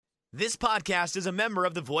This podcast is a member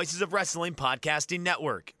of the Voices of Wrestling Podcasting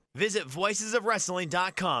Network. Visit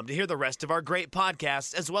voicesofwrestling.com to hear the rest of our great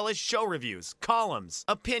podcasts, as well as show reviews, columns,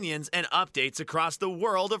 opinions, and updates across the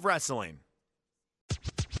world of wrestling.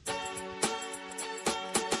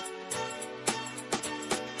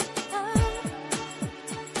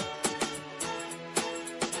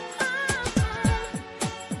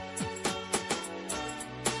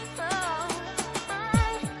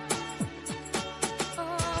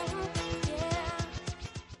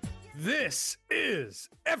 This is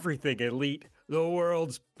Everything Elite, the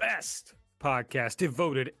world's best podcast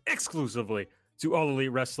devoted exclusively to All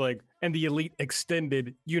Elite Wrestling and the Elite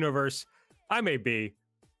Extended Universe. I'm AB.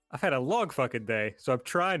 I've had a long fucking day, so I'm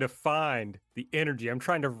trying to find the energy. I'm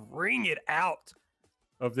trying to wring it out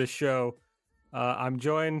of this show. I'm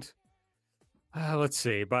joined, let's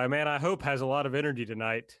see, by a man I hope has a lot of energy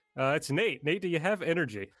tonight. It's Nate. Nate, do you have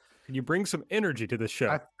energy? Can you bring some energy to the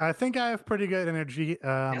show? I think I have pretty good energy.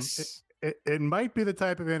 Yes. It might be the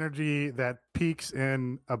type of energy that peaks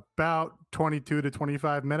in about 22 to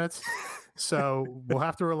 25 minutes. So we'll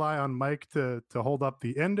have to rely on Mike to hold up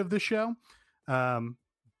the end of the show.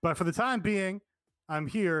 But for the time being, I'm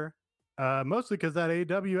here mostly because that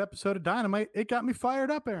AEW episode of Dynamite, it got me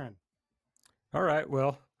fired up, Aaron. All right.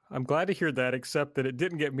 Well, I'm glad to hear that, except that it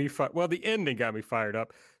didn't get me fired. Well, the ending got me fired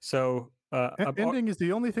up. So ending is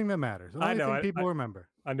the only thing that matters. The only thing people remember.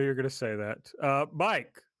 I knew you were going to say that.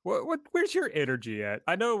 Mike, where's your energy at?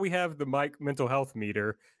 I know we have the Mike mental health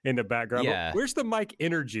meter in the background. Yeah. But where's the Mike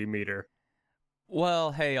energy meter?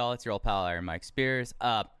 Well, hey y'all, it's your old pal Iron Mike Spears.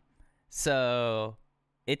 So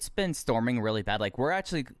it's been storming really bad. Like we're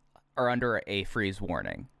actually are under a freeze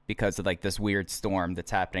warning because of like this weird storm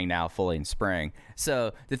that's happening now fully in spring.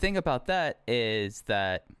 So the thing about that is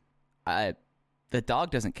that the dog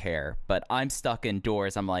doesn't care, but I'm stuck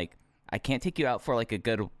indoors. I'm like, I can't take you out for like a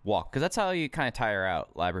good walk, because that's how you kind of tire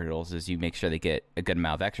out Labradoodles, is you make sure they get a good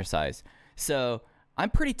amount of exercise. So I'm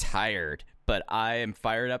pretty tired, but I am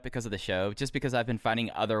fired up because of the show, just because I've been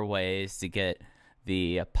finding other ways to get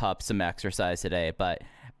the pup some exercise today. But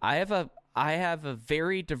I have a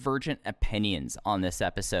very divergent opinions on this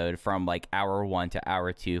episode from like hour 1 to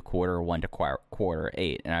hour 2, quarter 1 to quarter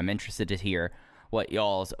 8, and I'm interested to hear what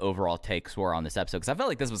y'all's overall takes were on this episode, because I felt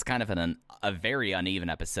like this was kind of a very uneven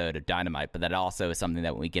episode of Dynamite, but that also is something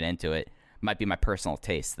that when we get into it might be my personal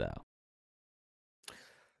taste, though.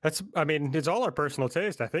 It's all our personal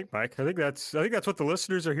taste, I think, Mike. I think that's what the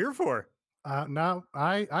listeners are here for. Now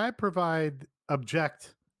I provide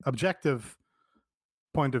objective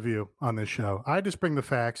point of view on this show. I just bring the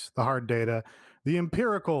facts, the hard data, the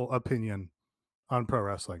empirical opinion on pro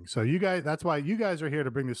wrestling. So you guys, that's why you guys are here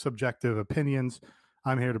to bring the subjective opinions.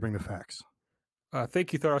 I'm here to bring the facts.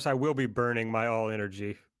 Thank you, Thoros. I will be burning my all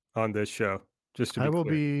energy on this show. Just to be I will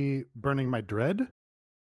clear. be burning my dread.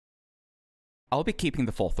 I'll be keeping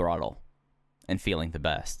the full throttle and feeling the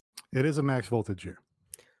best. It is a max voltage year.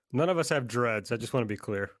 None of us have dreads. I just want to be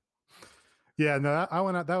clear. Yeah, no, I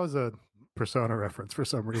went out. That was a Persona reference for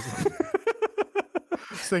some reason.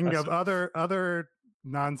 Thinking of other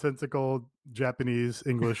nonsensical Japanese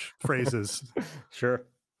English phrases. Sure.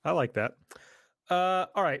 I like that.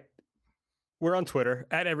 All right. We're on Twitter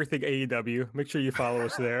at Everything AEW. Make sure you follow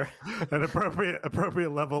us there. An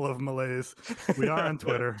appropriate level of malaise. We are on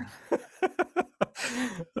Twitter.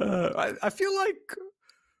 I feel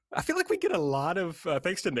like we get a lot of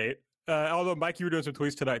thanks to Nate. Although Mike, you were doing some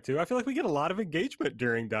tweets tonight too. I feel like we get a lot of engagement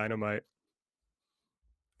during Dynamite.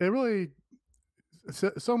 It really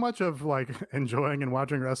so much of like enjoying and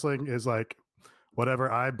watching wrestling is like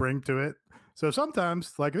whatever I bring to it. So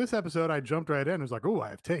sometimes, like this episode, I jumped right in. It was like, oh, I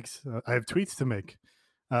have takes. I have tweets to make.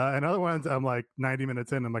 And other ones, I'm like 90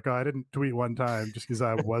 minutes in. I'm like, oh, I didn't tweet one time just because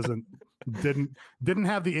I didn't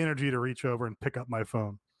have the energy to reach over and pick up my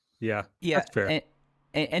phone. Yeah, that's fair.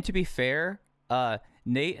 And to be fair,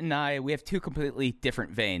 Nate and I, we have two completely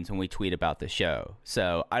different veins when we tweet about the show.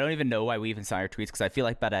 So I don't even know why we even sign our tweets, because I feel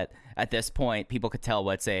like that at this point, people could tell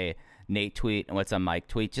what's a Nate tweet and what's a Mike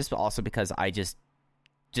tweet, just also because I just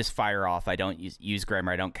fire off. I don't use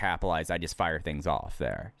grammar. I don't capitalize. I just fire things off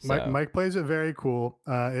there. So. Mike plays it very cool.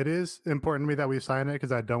 It is important to me that we sign it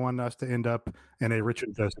because I don't want us to end up in a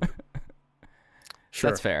Richard Joseph. Sure.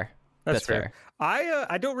 That's fair. That's fair.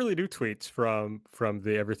 I don't really do tweets from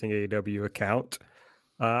the Everything AEW account.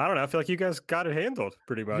 I don't know. I feel like you guys got it handled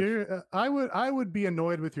pretty much. I would be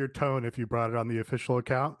annoyed with your tone if you brought it on the official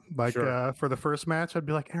account. Like sure. For the first match, I'd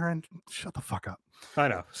be like, Aaron, shut the fuck up. I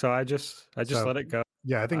know. So I just let it go.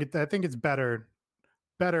 Yeah, I think it's better.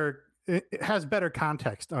 It has better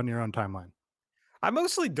context on your own timeline. I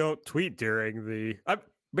mostly don't tweet during the.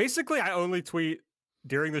 I only tweet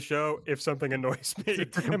during the show if something annoys me. To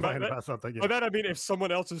complain about something. By that I mean if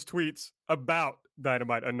someone else's tweets about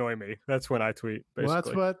Dynamite annoy me, that's when I tweet.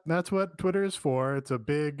 Basically. Well, that's what Twitter is for. It's a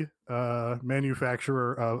big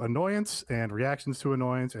manufacturer of annoyance and reactions to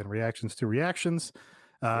annoyance and reactions to reactions,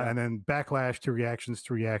 and then backlash to reactions,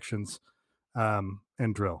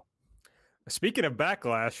 and drill. Speaking of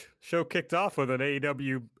backlash, show kicked off with an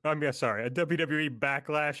WWE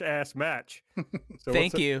backlash ass match. So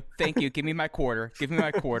Thank you. Give me my quarter. I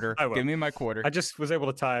will. Give me my quarter. I just was able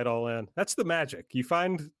to tie it all in. That's the magic. You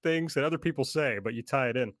find things that other people say, but you tie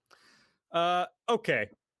it in. Okay.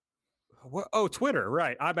 Oh, Twitter,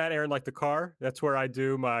 right. I'm at Aaron Like the Car. That's where I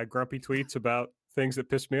do my grumpy tweets about things that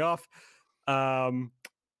piss me off.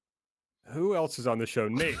 Who else is on the show?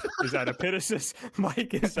 Nate is at Epitasis.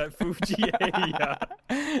 Mike is at Fujiya.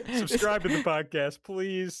 Subscribe to the podcast,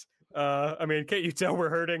 please. Can't you tell we're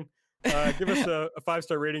hurting? Give us a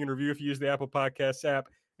 5-star rating and review if you use the Apple Podcasts app.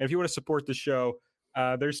 And if you want to support the show,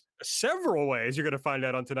 there's several ways you're going to find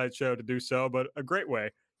out on tonight's show to do so. But a great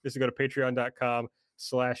way is to go to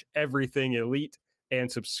patreon.com/everythingelite and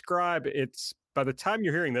subscribe. It's by the time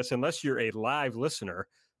you're hearing this, unless you're a live listener,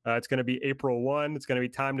 it's going to be April 1. It's going to be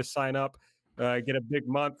time to sign up, get a big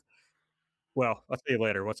month. Well, I'll tell you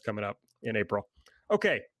later what's coming up in April.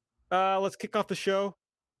 Okay, let's kick off the show.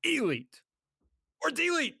 Elite or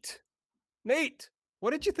delete? Nate, what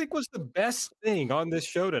did you think was the best thing on this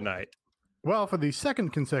show tonight? Well, for the second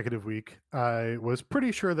consecutive week, I was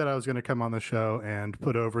pretty sure that I was going to come on the show and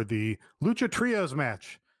put over the Lucha Trios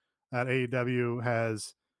match that AEW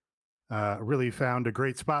has really found a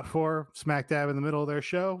great spot for, smack dab in the middle of their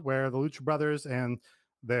show, where the Lucha Brothers and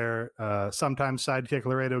their sometimes sidekick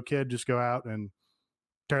Laredo Kid just go out and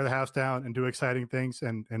tear the house down and do exciting things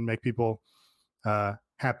and make people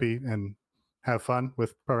happy and have fun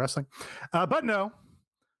with pro wrestling. But no,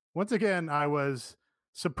 once again, I was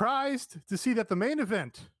surprised to see that the main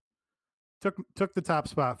event took the top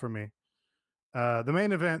spot for me. The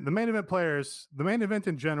main event players, the main event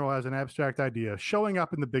in general as an abstract idea, showing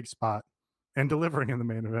up in the big spot and delivering in the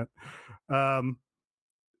main event.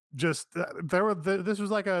 This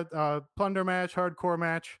was like a plunder match, hardcore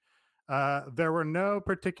match. There were no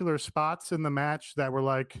particular spots in the match that were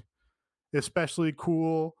like especially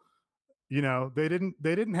cool. You know, they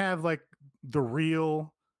didn't have like the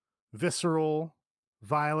real visceral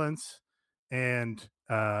violence and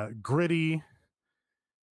gritty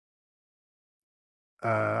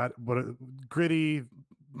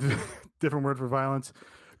different word for violence,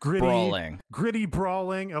 gritty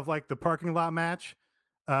brawling of like the parking lot match.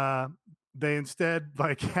 They instead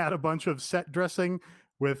like had a bunch of set dressing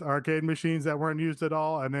with arcade machines that weren't used at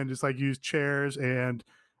all, and then just like used chairs and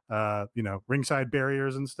ringside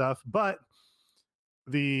barriers and stuff. But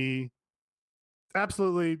the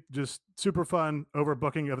absolutely just super fun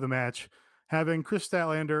overbooking of the match, having Chris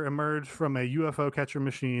Statlander emerge from a UFO catcher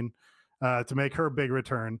machine to make her big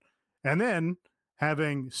return, and then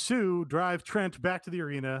having Sue drive Trent back to the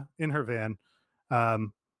arena in her van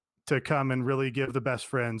to come and really give the best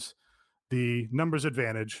friends the numbers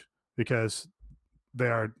advantage, because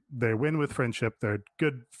they win with friendship. They're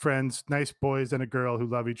good friends, nice boys and a girl who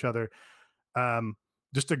love each other.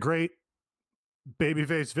 Just a great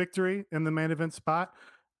babyface victory in the main event spot.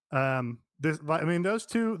 Those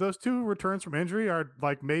two returns from injury are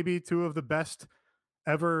like maybe two of the best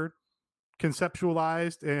ever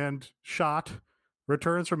conceptualized and shot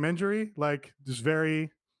returns from injury. Like just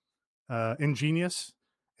very ingenious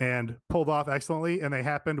and pulled off excellently, and they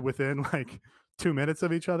happened within like 2 minutes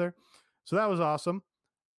of each other. So that was awesome.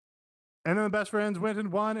 And then the best friends went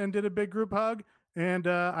and won and did a big group hug. And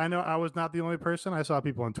I know I was not the only person. I saw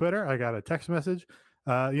people on Twitter. I got a text message.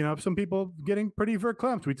 Some people getting pretty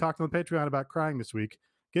verklempt. We talked on the Patreon about crying this week.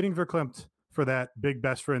 Getting verklempt for that big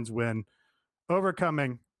best friends win,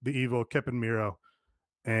 overcoming the evil Kip and Miro,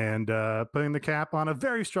 and putting the cap on a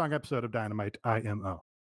very strong episode of Dynamite IMO.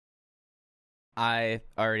 I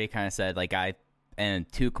already kind of said, like, I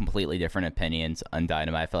and two completely different opinions on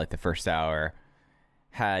Dynamite. I feel like the first hour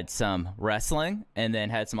had some wrestling and then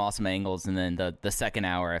had some awesome angles, and then the second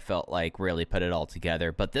hour I felt like really put it all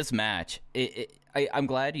together. But this match, I'm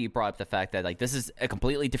glad you brought up the fact that like this is a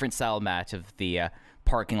completely different style match of the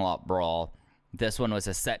parking lot brawl. This one was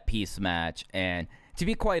a set piece match, and to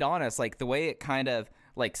be quite honest, like the way it kind of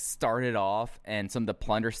like started off and some of the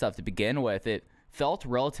plunder stuff to begin with, it felt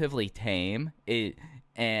relatively tame.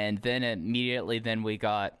 And then immediately we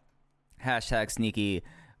got #sneaky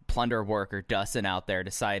plunder worker Dustin out there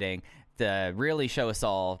deciding to really show us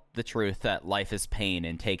all the truth that life is pain,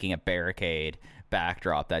 and taking a barricade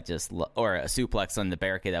backdrop or a suplex on the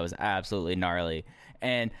barricade that was absolutely gnarly.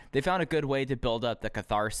 And they found a good way to build up the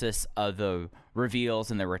catharsis of the reveals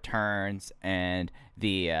and the returns and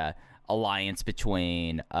the alliance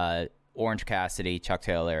between Orange Cassidy, Chuck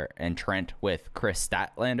Taylor, and Trent with Chris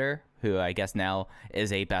Statlander, who I guess now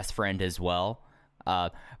is a best friend as well.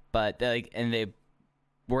 But they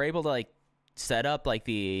were able to like set up like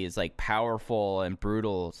these like powerful and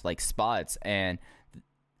brutal like spots. And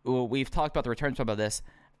we've talked about the returns about this.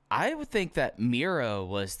 I would think that Miro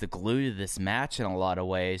was the glue to this match in a lot of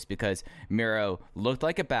ways, because Miro looked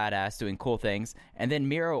like a badass doing cool things, and then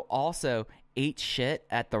Miro also ate shit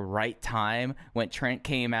at the right time when Trent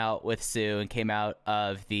came out with Sue and came out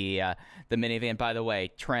of the minivan. By the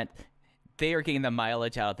way, Trent, they are getting the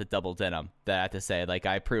mileage out of the double denim, that I have to say. Like,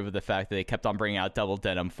 I approve of the fact that they kept on bringing out double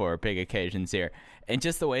denim for big occasions here. And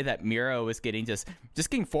just the way that Miro was getting just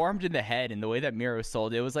getting formed in the head, and the way that Miro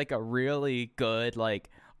sold, it was like a really good, like,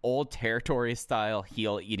 old territory style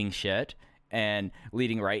heel eating shit and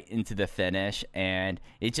leading right into the finish. And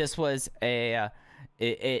it just was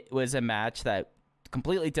it was a match that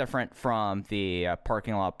completely different from the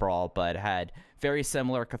parking lot brawl, but had very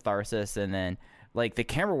similar catharsis. And then like the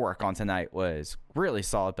camera work on tonight was really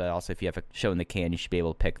solid, but also if you have a show in the can, you should be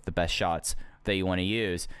able to pick the best shots that you want to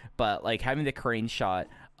use. But like having the crane shot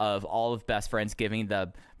of all of Best Friends giving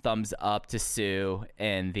the thumbs up to Sue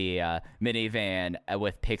in the minivan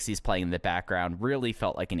with Pixies playing in the background really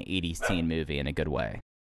felt like an 80s teen movie in a good way.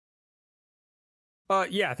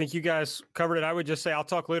 Yeah, I think you guys covered it. I would just say I'll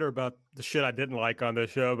talk later about the shit I didn't like on this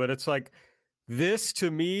show, but it's like this to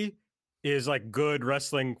me is like good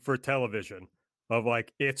wrestling for television. Of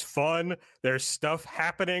like, it's fun, there's stuff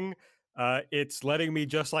happening, it's letting me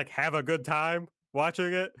just like have a good time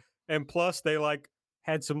watching it, and plus they like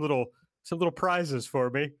had some little prizes for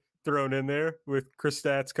me thrown in there with Chris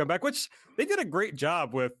Stat's comeback, which they did a great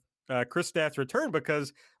job with Chris Stat's return,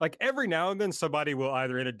 because like every now and then somebody will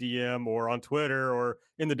either in a DM or on Twitter or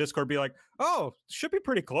in the Discord be like, oh, should be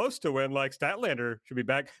pretty close to when like Statlander should be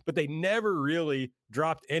back, but they never really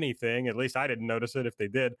dropped anything. At least I didn't notice it if they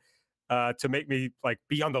did, to make me like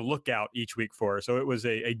be on the lookout each week for her. So it was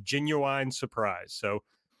a genuine surprise. So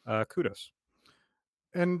kudos.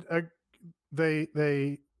 And they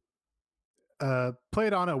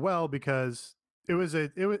played on it well, because it was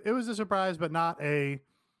a surprise, but not a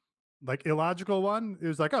like illogical one. It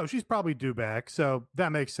was like, oh, she's probably due back, so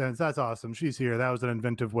that makes sense. That's awesome. She's here. That was an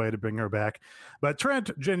inventive way to bring her back. But Trent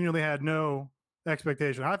genuinely had no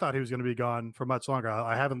expectation. I thought he was going to be gone for much longer.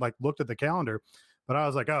 I haven't like looked at the calendar, but I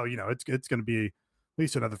was like, oh, it's going to be at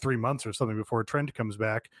least another 3 months or something before Trent comes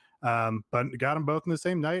back. But got them both in the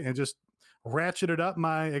same night and just ratcheted up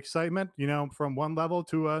my excitement, from one level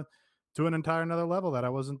to an entire another level that I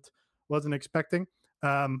wasn't expecting.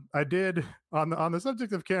 I did on the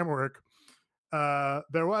subject of camera work.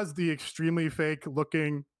 There was the extremely fake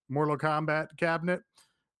looking Mortal Kombat cabinet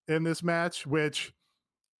in this match, which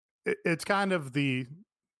it's kind of the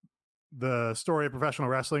story of professional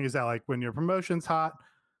wrestling, is that like when your promotion's hot,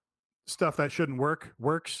 stuff that shouldn't work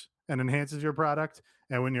works and enhances your product,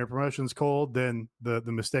 and when your promotion's cold, then the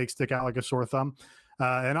mistakes stick out like a sore thumb.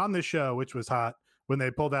 And on this show, which was hot, when they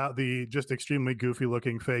pulled out the just extremely goofy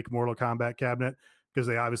looking fake Mortal Kombat cabinet, because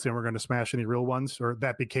they obviously weren't going to smash any real ones, or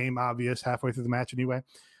that became obvious halfway through the match anyway.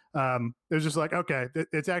 It was just like, okay,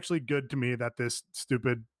 it's actually good to me that this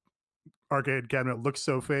stupid arcade cabinet looks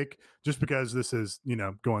so fake, just because this is,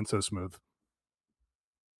 going so smooth.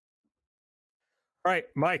 All right,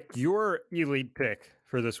 Mike, your elite pick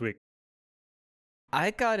for this week.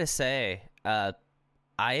 I gotta say,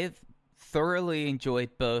 I've thoroughly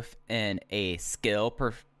enjoyed both in a skill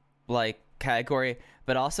category,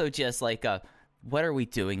 but also just like a what are we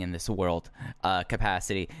doing in this world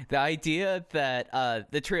capacity. The idea that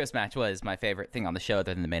the trios match was my favorite thing on the show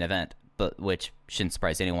other than the main event, but which shouldn't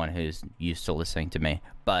surprise anyone who's used to listening to me.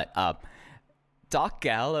 But Doc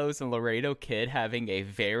Gallows and Laredo Kid having a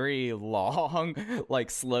very long,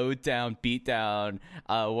 like slowed down beatdown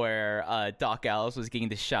where Doc Gallows was getting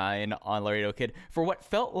to shine on Laredo Kid for what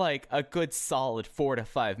felt like a good solid 4 to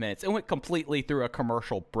 5 minutes. It went completely through a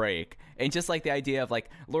commercial break. And just like the idea of like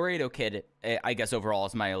Laredo Kid, I guess overall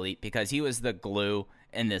is my elite, because he was the glue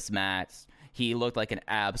in this match. He looked like an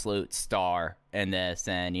absolute star in this,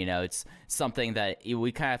 and it's something that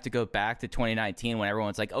we kind of have to go back to 2019 when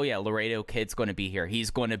everyone's like, oh yeah, Laredo Kid's going to be here.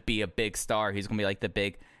 He's going to be a big star. He's going to be like the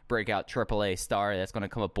big breakout AAA star that's going to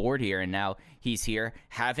come aboard here, and now he's here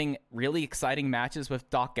having really exciting matches with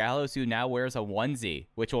Doc Gallows, who now wears a onesie,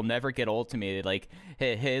 which will never get old to me. Like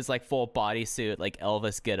his like full bodysuit, like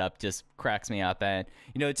Elvis get up, just cracks me up. And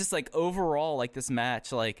just like overall, like this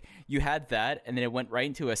match, like you had that, and then it went right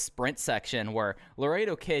into a sprint section where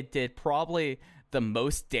Laredo Kid did probably the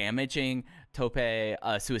most damaging tope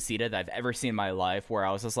suicida that I've ever seen in my life, where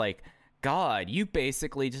I was just like, God, you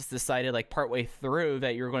basically just decided like partway through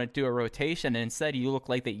that you're going to do a rotation, and instead you look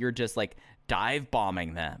like that you're just like dive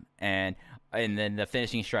bombing them. And then the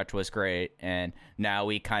finishing stretch was great, and now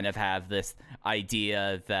we kind of have this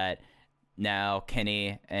idea that now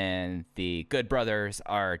Kenny and the Good Brothers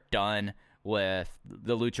are done with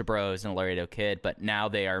the Lucha Bros and Laredo Kid, but now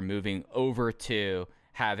they are moving over to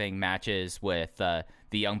having matches with the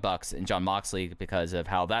Young Bucks and Jon Moxley because of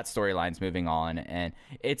how that storyline's moving on. And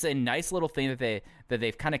it's a nice little thing that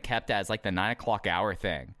they've kind of kept as like the 9 o'clock hour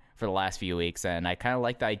thing for the last few weeks. And I kind of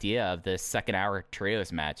like the idea of this second hour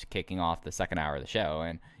trios match kicking off the second hour of the show.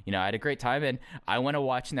 And, you know, I had a great time, and I want to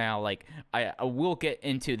watch now. Like, I will get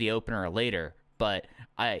into the opener later, but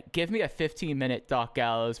give me a 15-minute Doc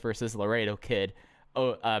Gallows versus Laredo Kid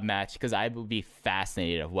match, because I would be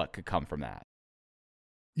fascinated of what could come from that.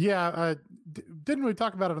 Yeah, didn't really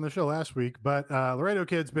talk about it on the show last week, but Laredo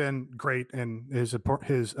Kid's been great in his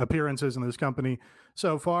appearances in this company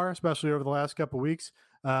so far, especially over the last couple of weeks.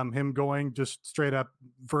 Him going just straight up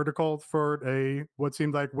vertical for what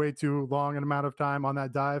seemed like way too long an amount of time on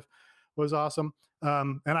that dive was awesome.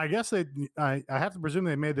 And I guess I have to presume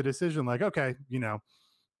they made the decision like, okay, you know,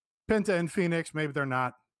 Penta and Phoenix, maybe they're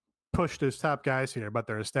not pushed as top guys here, but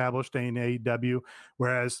they're established in AEW,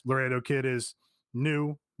 whereas Laredo Kid is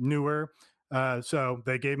newer. So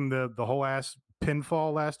they gave him the whole ass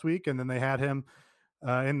pinfall last week, and then they had him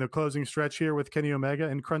in the closing stretch here with Kenny Omega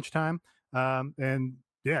in Crunch Time. And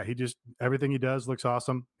yeah, everything he does looks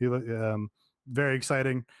awesome. Very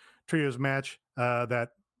exciting trios match that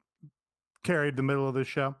carried the middle of the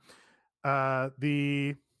show.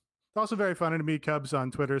 It's also very funny to me. Cubs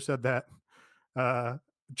on Twitter said that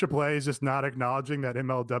AAA is just not acknowledging that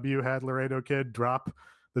MLW had Laredo Kid drop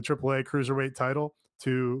the AAA Cruiserweight title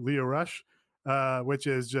to Lio Rush, which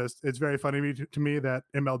is it's very funny to me that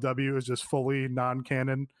MLW is just fully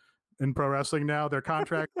non-canon in pro wrestling now. Their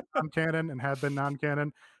contract is non-canon and have been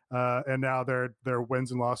non-canon, and now their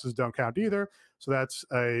wins and losses don't count either. So that's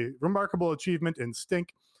a remarkable achievement in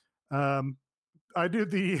stink. I do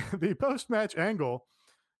the post-match angle.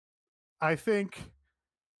 I think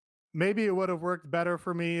maybe it would have worked better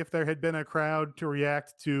for me if there had been a crowd to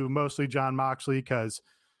react to mostly Jon Moxley, because,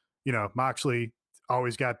 you know, Moxley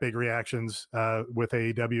always got big reactions with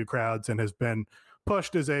AEW crowds and has been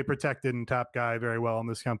pushed as a protected and top guy very well in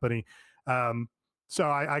this company. So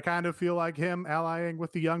I kind of feel like him allying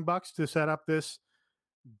with the Young Bucks to set up this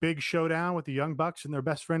big showdown with the Young Bucks and their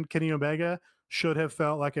best friend Kenny Omega should have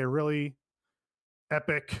felt like a really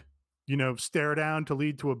epic, you know, stare down to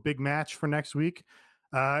lead to a big match for next week.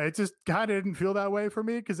 It just kind of didn't feel that way for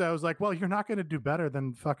me, because I was like, well, you're not going to do better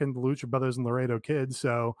than fucking the Lucha Brothers and Laredo Kid.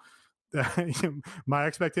 So my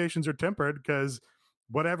expectations are tempered, because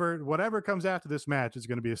whatever comes after this match is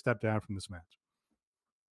going to be a step down from this match.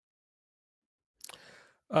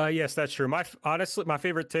 Yes, that's true. Honestly, my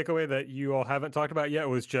favorite takeaway that you all haven't talked about yet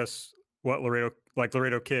was just what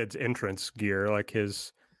Laredo Kid's entrance gear, like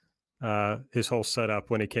his whole setup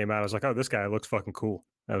when he came out. I was like, oh, this guy looks fucking cool.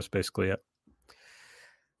 That was basically it.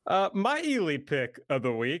 My elite pick of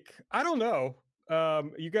the week, I don't know.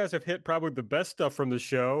 You guys have hit probably the best stuff from the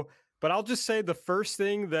show, but I'll just say the first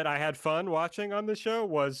thing that I had fun watching on the show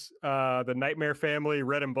was the Nightmare Family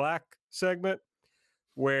Red and Black segment,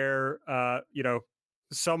 where you know,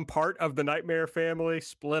 some part of the Nightmare Family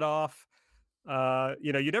split off.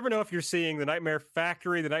 You know, you never know if you're seeing the Nightmare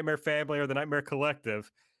Factory, the Nightmare Family, or the Nightmare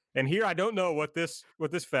Collective. And here, I don't know what this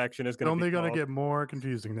faction is going to be. Only going to get more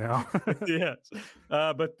confusing now. Yes,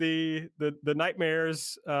 but the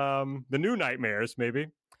Nightmares, the new Nightmares, maybe.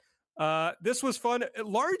 This was fun,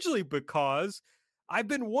 largely because I've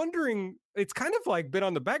been wondering. It's kind of like been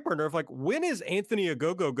on the back burner of like, when is Anthony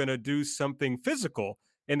Ogogo going to do something physical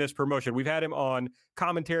in this promotion? We've had him on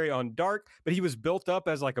commentary on Dark, but he was built up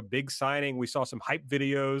as like a big signing. We saw some hype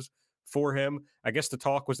videos for him. I guess the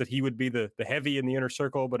talk was that he would be the heavy in the inner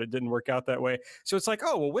circle, but it didn't work out that way. So it's like,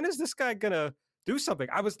 oh, well, when is this guy gonna do something?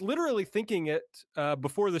 I was literally thinking it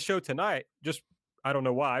before the show tonight. Just, I don't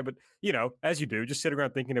know why, but you know, as you do, just sit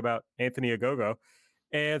around thinking about Anthony Ogogo.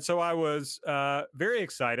 And so I was very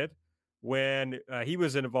excited when he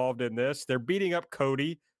was involved in this. They're beating up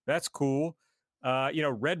Cody. That's cool. You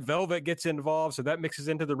know, Red Velvet gets involved, so that mixes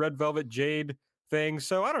into the Red Velvet Jade thing.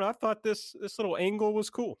 So I don't know. I thought this little angle was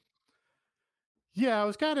cool. Yeah, I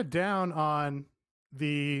was kind of down on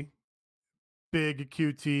the big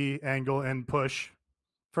QT angle and push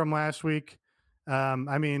from last week.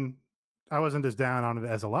 I mean, I wasn't as down on it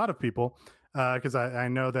as a lot of people, because I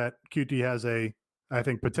know that QT has I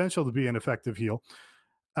think, potential to be an effective heel.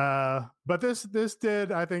 But this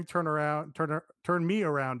did, I think, turn me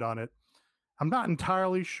around on it. I'm not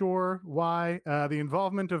entirely sure why. The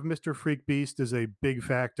involvement of Mr. Freak Beast is a big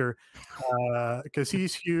factor because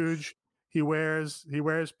he's huge. He wears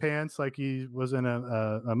pants like he was in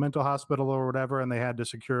a mental hospital or whatever, and they had to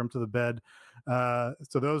secure him to the bed.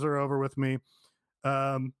 So those are over with me.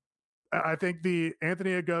 I think the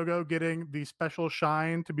Anthony Ogogo getting the special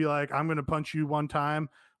shine to be like, I'm going to punch you one time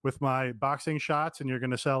with my boxing shots and you're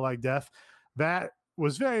going to sell like death. That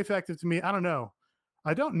was very effective to me. I don't know.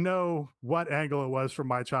 I don't know what angle it was from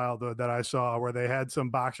my childhood that I saw where they had some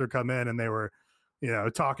boxer come in and they were,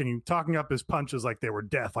 talking up his punches like they were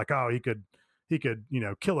death. Like, oh, he could,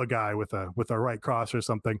 kill a guy with a right cross or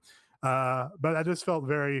something. But I just felt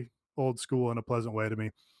very old school in a pleasant way to me.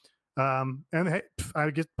 And hey, I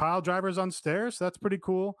get pile drivers on stairs. That's pretty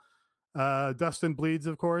cool. Dustin bleeds,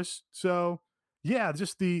 of course. So yeah,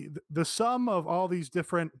 just the sum of all these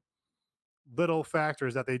different little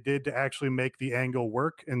factors that they did to actually make the angle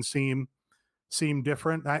work and seem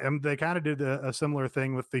different. They kind of did a similar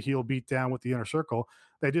thing with the heel beatdown with the inner circle.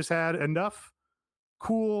 They just had enough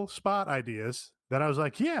cool spot ideas that I was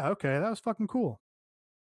like, yeah, okay, that was fucking cool.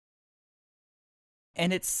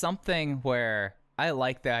 And it's something where I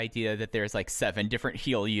like the idea that there's like 7 different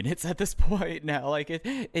heel units at this point now. Like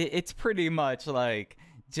it's pretty much like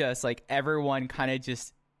just like everyone kind of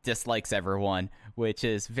just dislikes everyone, which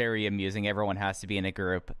is very amusing. Everyone has to be in a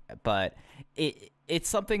group, but it's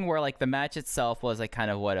something where like the match itself was like kind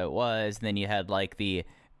of what it was. And then you had like the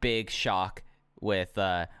big shock with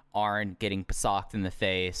Arn getting socked in the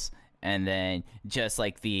face, and then just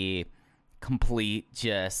like the complete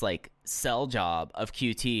just like sell job of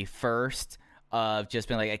QT first of just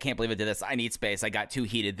being like, I can't believe I did this. I need space. I got too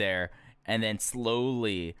heated there. And then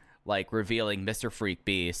slowly like revealing Mr. Freak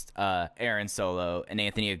Beast, Aaron Solo, and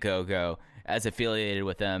Anthony Ogogo as affiliated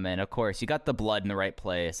with them. And of course, you got the blood in the right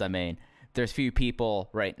place. I mean, there's few people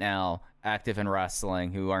right now active in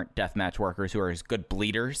wrestling who aren't deathmatch workers who are as good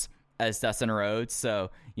bleeders as Dustin Rhodes.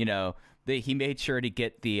 So, he made sure to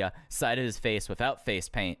get the side of his face without face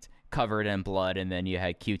paint covered in blood, and then you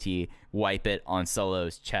had QT wipe it on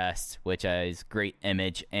Solo's chest, which is great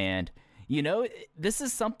image. And this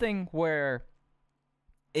is something where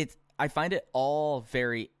I find it all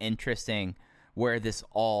very interesting where this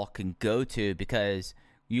all can go to, because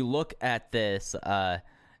you look at this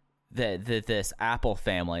this Apple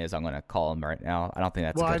family, as I'm going to call them right now. I don't think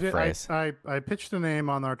that's a good phrase. I pitched a name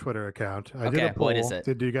on our Twitter account. I did a poll. What is it?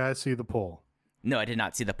 Did you guys see the poll? No, I did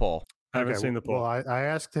not see the poll. I haven't seen the poll. Well, I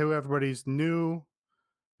asked who everybody's who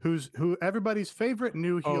everybody's favorite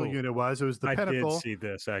new heel unit was. It was the Pinnacle. I did see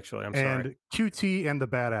this, actually. I'm sorry. And QT and the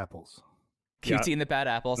Bad Apples. QT and the Bad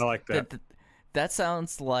Apples. I like that. That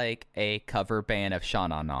sounds like a cover band of Sha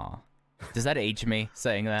Na Na. Does that age me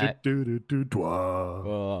saying that?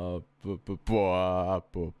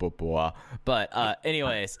 But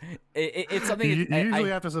anyways, it's something you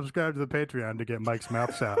usually have to subscribe to the Patreon to get Mike's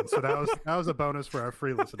mouth sound. So that was a bonus for our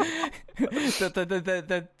free listeners.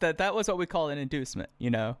 that was what we call an inducement.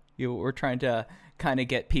 We're trying to kind of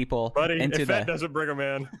get people into if that doesn't bring them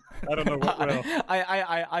in, I don't know what will.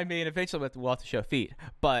 I mean, eventually we'll have to show feet.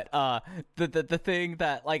 But the thing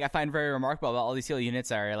that like I find very remarkable about all these heel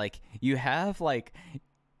units are like you have like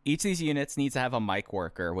each of these units needs to have a mic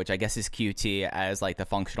worker, which I guess is QT as like the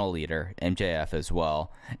functional leader, MJF as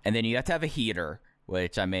well, and then you have to have a heater,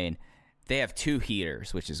 which I mean they have 2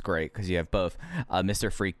 heaters, which is great because you have both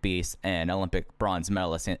Mr. Freak Beast and Olympic bronze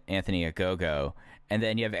medalist Anthony Ogogo. And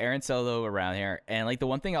then you have Aaron Solo around here. And like the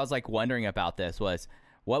one thing I was like wondering about this was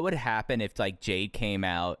what would happen if like Jade came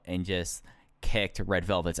out and just kicked Red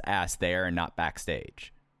Velvet's ass there and not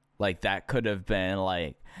backstage? Like that could have been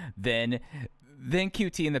like then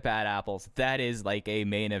QT and the Bad Apples. That is like a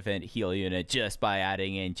main event heel unit just by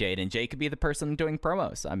adding in Jade. And Jade could be the person doing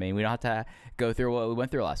promos. I mean, we don't have to go through what we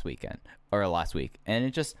went through last week. And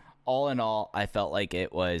it just all in all, I felt like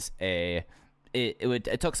it was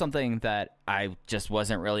it took something that I just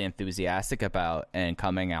wasn't really enthusiastic about, and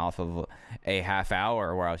coming off of a half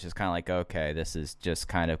hour where I was just kind of like, okay, this is just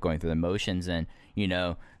kind of going through the motions. And,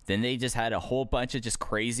 then they just had a whole bunch of just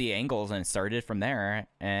crazy angles and it started from there.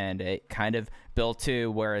 And it kind of built to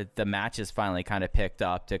where the matches finally kind of picked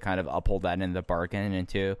up to kind of uphold that in the bargain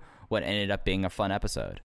into what ended up being a fun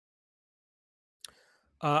episode.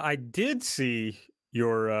 I did see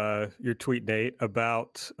your tweet, Nate,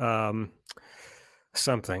 about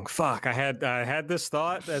something. Fuck, I had this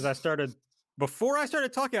thought before I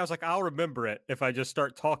started talking. I was like, I'll remember it if I just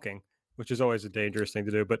start talking, which is always a dangerous thing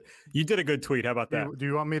to do. But you did a good tweet. How about that? Do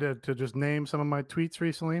you want me to just name some of my tweets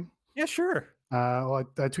recently? Yeah, sure. Well,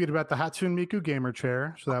 I tweeted about the Hatsune Miku gamer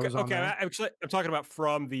chair, so that was on there. I'm talking about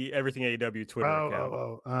from the Everything AEW Twitter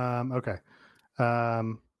account. Okay.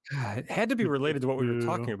 It had to be related to what we were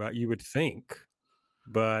talking about, you would think,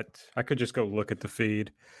 but I could just go look at the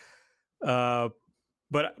feed. But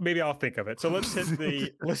maybe I'll think of it. So let's hit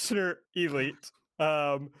the listener elite.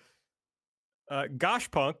 Gosh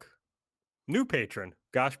Punk, new patron.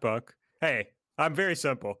 Gosh Punk. Hey, I'm very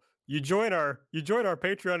simple. You join our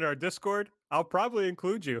Patreon and our Discord, I'll probably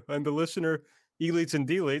include you in the listener elites and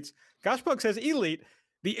deletes. Gosh Punk says elite,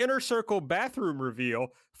 the Inner Circle bathroom reveal,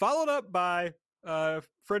 followed up by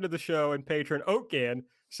friend of the show and patron Oatgan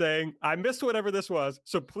saying, I missed whatever this was,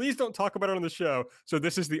 so please don't talk about it on the show. So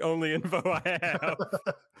this is the only info I have.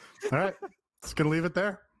 All right. Just going to leave it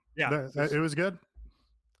there. Yeah. It was good.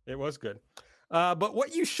 It was good. But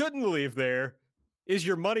what you shouldn't leave there is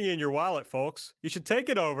your money in your wallet, folks. You should take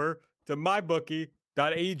it over to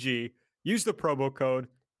mybookie.ag. Use the promo code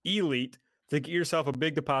ELITE to get yourself a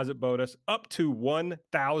big deposit bonus up to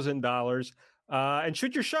 $1,000. And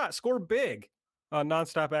shoot your shot. Score big on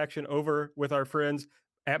nonstop action over with our friends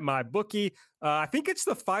at MyBookie. I think it's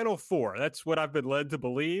the Final Four. That's what I've been led to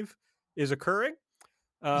believe is occurring.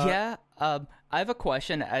 I have a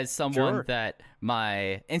question as someone that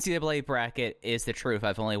my NCAA bracket is the truth.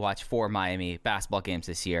 I've only watched 4 Miami basketball games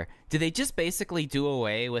this year. Do they just basically do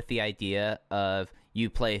away with the idea of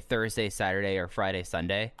you play Thursday, Saturday, or Friday,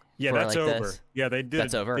 Sunday? Yeah, that's over. This? Yeah, they did.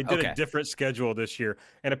 That's over. They did a different schedule this year,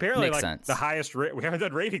 and apparently, Makes sense. The highest rate. We haven't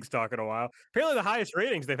done ratings talk in a while. Apparently, the highest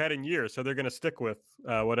ratings they've had in years. So they're going to stick with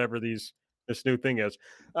whatever this new thing is.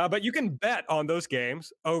 But you can bet on those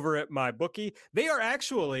games over at MyBookie. They are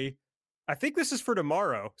actually, I think this is for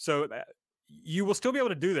tomorrow. So you will still be able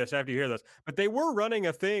to do this after you hear this. But they were running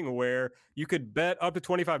a thing where you could bet up to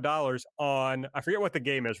 $25 on, I forget what the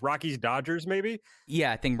game is, Rockies Dodgers maybe?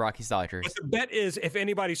 Yeah, I think Rockies Dodgers. But the bet is if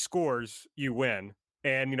anybody scores, you win.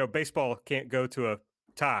 And, baseball can't go to a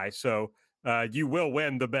tie. So you will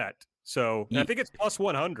win the bet. So I think it's plus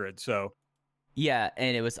 100. So. Yeah,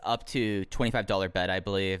 and it was up to $25 bet, I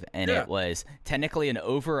believe, and it was technically an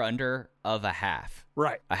over-under of a half.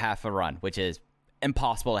 Right. A half a run, which is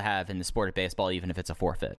impossible to have in the sport of baseball, even if it's a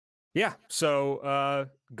forfeit. Yeah, so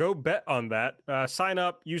go bet on that. Sign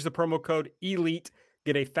up, use the promo code ELITE,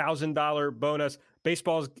 get a $1,000 bonus.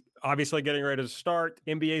 Baseball's obviously getting ready to start.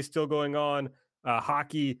 NBA's still going on.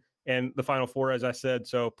 Hockey and the Final Four, as I said.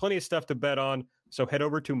 So plenty of stuff to bet on. So head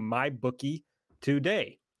over to MyBookie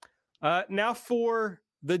today. Now for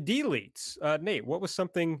the deletes. Nate, what was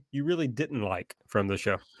something you really didn't like from the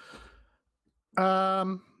show?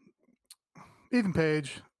 Ethan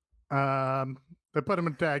Page. They put him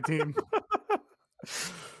in tag team.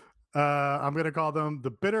 I'm going to call them the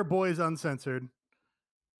Bitter Boys Uncensored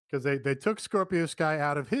because they took Scorpio Sky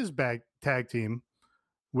out of his tag team,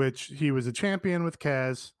 which he was a champion with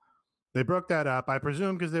Kaz. They broke that up, I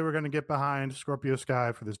presume, because they were going to get behind Scorpio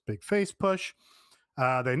Sky for this big face push.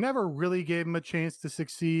 They never really gave him a chance to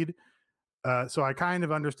succeed. So I kind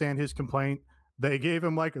of understand his complaint. They gave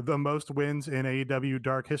him like the most wins in AEW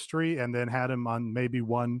Dark history and then had him on maybe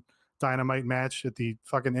one Dynamite match at the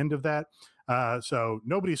fucking end of that. So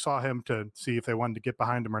nobody saw him to see if they wanted to get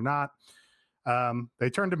behind him or not. They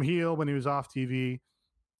turned him heel when he was off TV,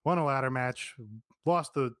 won a ladder match,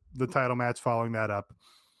 lost the title match following that up.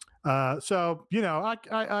 So,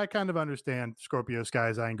 I kind of understand Scorpio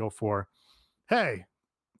Sky's angle for, hey,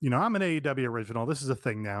 I'm an AEW original. This is a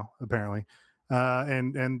thing now, apparently.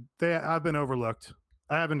 And I've been overlooked.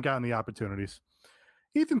 I haven't gotten the opportunities.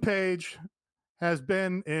 Ethan Page has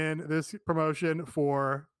been in this promotion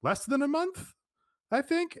for less than a month, I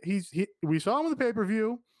think. We saw him in the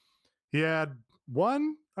pay-per-view. He had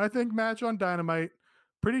one, I think, match on Dynamite.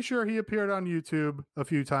 Pretty sure he appeared on YouTube a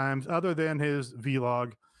few times, other than his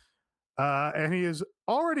vlog. And he is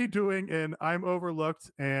already doing an I'm overlooked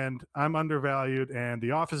and I'm undervalued and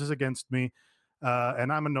the office is against me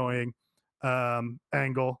and I'm annoying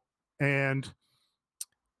angle. And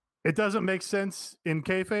it doesn't make sense in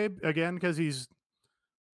kayfabe, again, because he's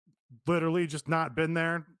literally just not been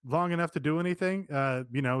there long enough to do anything.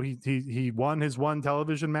 He won his one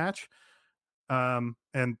television match. And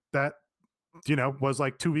that, was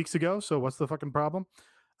like 2 weeks ago. So what's the fucking problem?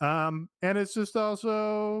 And it's just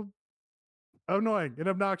also annoying and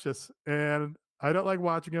obnoxious, and I don't like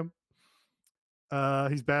watching him.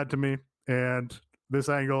 He's bad to me, and this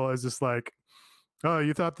angle is just like, oh,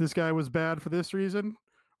 you thought this guy was bad for this reason?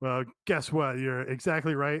 Well, guess what? You're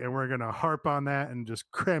exactly right, and we're going to harp on that and just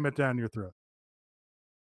cram it down your throat.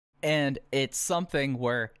 And it's something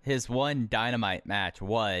where his one Dynamite match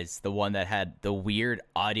was the one that had the weird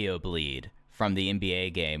audio bleed from the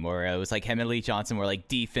NBA game, where it was like him and Lee Johnson where like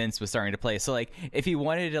defense was starting to play. So like if he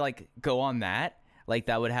wanted to like go on that, like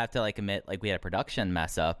that would have to like admit like we had a production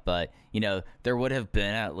mess up, but there would have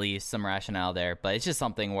been at least some rationale there. But it's just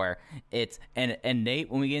something where it's and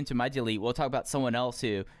Nate, when we get into my delete, we'll talk about someone else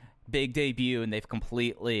who big debut and they've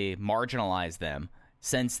completely marginalized them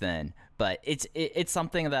since then. But it's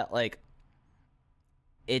something that like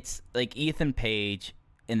it's like Ethan Page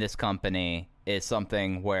in this company is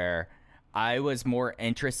something where I was more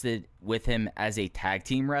interested with him as a tag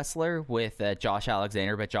team wrestler with Josh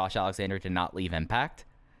Alexander, but Josh Alexander did not leave Impact.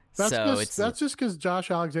 That's just because Josh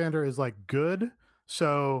Alexander is like good.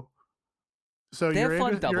 So you're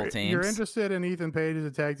interested in Ethan Page as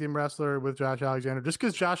a tag team wrestler with Josh Alexander just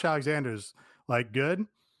because Josh Alexander's like good.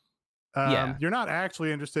 You're not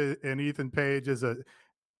actually interested in Ethan Page as a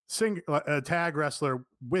tag wrestler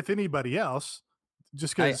with anybody else,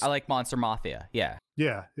 just because I like Monster Mafia. Yeah.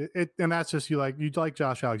 And that's just you like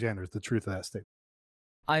Josh Alexander is the truth of that statement.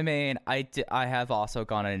 I mean, I have also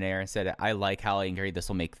gone in there and said I like how angry this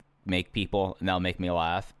will make people, and that'll make me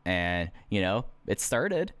laugh, and it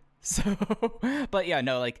started. So, but yeah,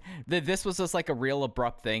 no, like this was just like a real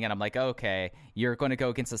abrupt thing, and I'm like, okay, you're going to go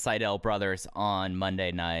against the Seidel brothers on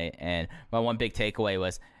Monday night, and my one big takeaway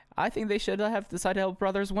was I think they should have the Seidel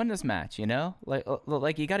brothers win this match.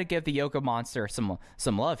 Like you got to give the Yoga Monster some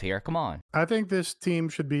love here. Come on. I think this team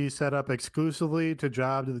should be set up exclusively to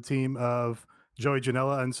job to the team of Joey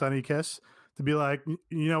Janela and Sonny Kiss to be like,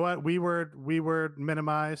 you know what, we were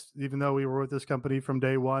minimized even though we were with this company from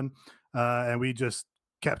day one, and we just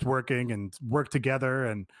kept working and worked together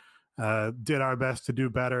and did our best to do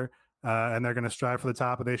better. And they're going to strive for the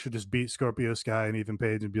top, and they should just beat Scorpio Sky and Ethan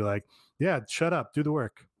Page and be like, yeah, shut up, do the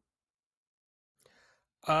work.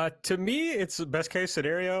 To me, it's the best case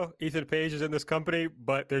scenario. Ethan Page is in this company,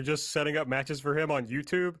 but they're just setting up matches for him on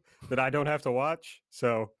YouTube that I don't have to watch.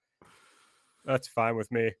 So that's fine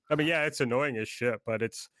with me. I mean, yeah, it's annoying as shit, but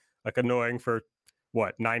it's like annoying for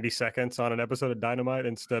 90 seconds on an episode of Dynamite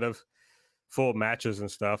instead of full matches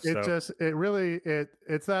and stuff.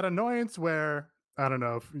 It's that annoyance where, I don't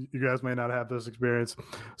know if you guys may not have this experience.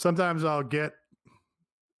 Sometimes I'll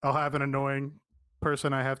have an annoying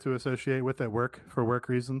person I have to associate with at work for work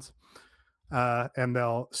reasons. And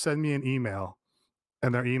they'll send me an email,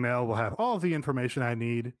 and their email will have all the information I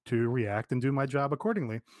need to react and do my job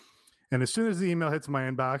accordingly. And as soon as the email hits my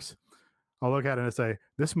inbox, I'll look at it and say,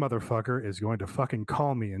 this motherfucker is going to fucking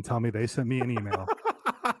call me and tell me they sent me an email.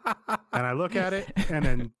 And I look at it, and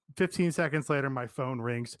then 15 seconds later, my phone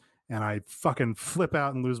rings, and I fucking flip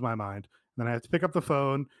out and lose my mind. And then I have to pick up the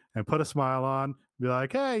phone and put a smile on, be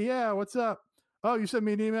like, hey, yeah, what's up? Oh, you sent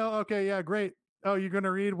me an email? Okay, yeah, great. Oh, you're going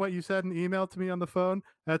to read what you said in the email to me on the phone?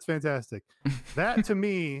 That's fantastic. That, to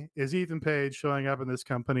me, is Ethan Page showing up in this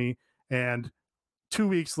company and 2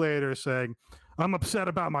 weeks later saying, I'm upset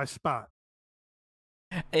about my spot.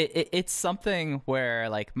 It's something where,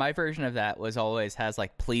 like, my version of that was always has,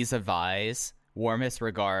 like, please advise, warmest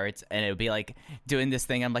regards, and it would be, like, doing this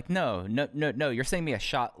thing. I'm like, no, you're sending me a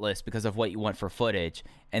shot list because of what you want for footage,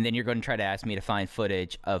 and then you're going to try to ask me to find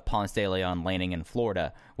footage of Ponce de Leon landing in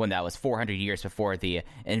Florida when that was 400 years before the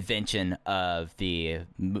invention of the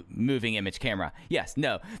moving image camera. Yes,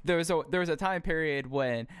 no. There was a time period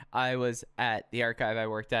when I was at the archive I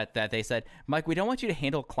worked at that they said, Mike, we don't want you to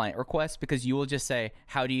handle client requests because you will just say,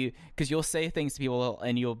 because you'll say things to people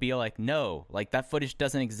and you'll be like, no, like that footage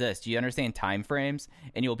doesn't exist. You understand time frames?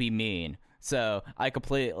 And you'll be mean. So I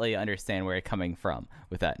completely understand where you're coming from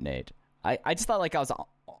with that, Nate. I just thought like I was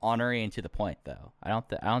honoring to the point, though. I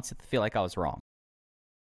don't feel like I was wrong.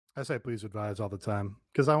 I say please advise all the time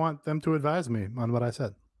because I want them to advise me on what I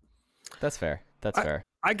said. That's fair. Fair.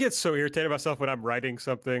 I get so irritated myself when I'm writing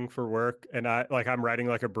something for work and I'm writing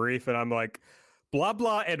like a brief and I'm like, blah,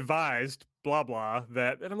 blah, advised, blah, blah,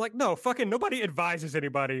 that. And I'm like, no, fucking nobody advises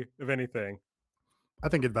anybody of anything. I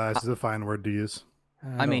think advise is a fine word to use.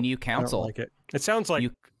 I mean, you counsel. I don't like it. It sounds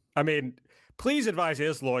like, please advise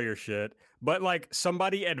is lawyer shit, but like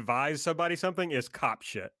somebody advise somebody something is cop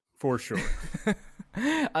shit for sure.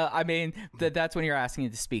 I mean, that's when you're asking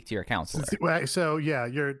to speak to your counselor. So yeah,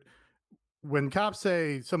 when cops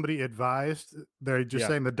say somebody advised, they're just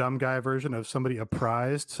saying the dumb guy version of somebody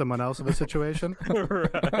apprised someone else of a situation.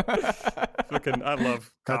 Fucking, I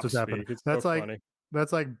love that's what's happening. That's so like funny.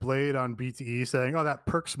 That's like Blade on BTE saying, "Oh, that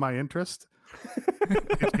perks my interest."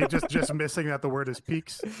 It's just missing that the word is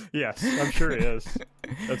peaks. Yes, I'm sure it is.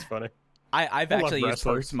 That's funny. I've actually used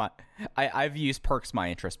perks I've used perks my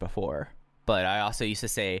interest before. but I also used to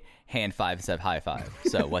say hand five instead of high five.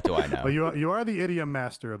 So what do I know? Well, you are the idiom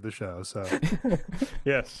master of the show, so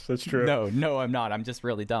Yes, that's true. No, I'm not. I'm just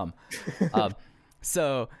really dumb.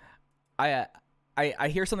 So I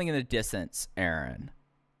hear something in the distance, Aaron,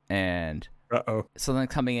 and something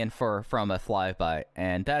coming in from a flyby,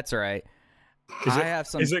 and that's right.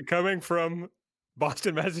 Is it coming from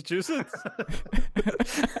Boston, Massachusetts?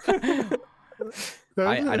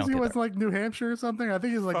 I don't Is he get was that. like New Hampshire or something? I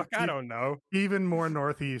think he's like I don't know. even more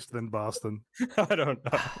northeast than Boston. I don't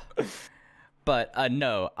know. But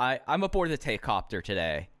no, I'm aboard the Takecopter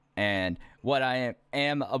today. And what I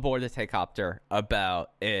am aboard the Takecopter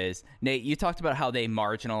about is, Nate, you talked about how they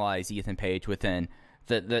marginalize Ethan Page within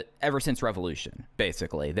the ever since Revolution,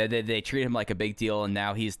 basically. They treat him like a big deal, and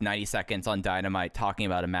now he's 90 seconds on Dynamite talking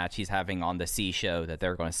about a match he's having on the C show that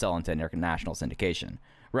they're going to sell into international syndication,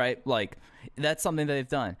 right? Like, that's something that they've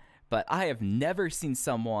done. But I have never seen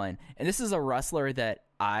someone, and this is a wrestler that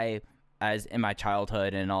as in my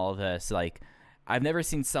childhood and all of this, like, I've never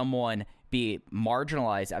seen someone be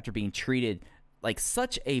marginalized after being treated like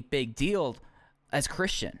such a big deal as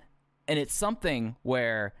Christian. And it's something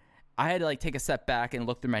where I had to like take a step back and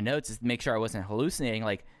look through my notes to make sure I wasn't hallucinating.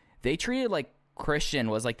 Like, they treated like Christian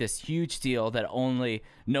was like this huge deal that only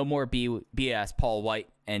No More BS Paul White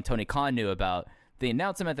and Tony Khan knew about. They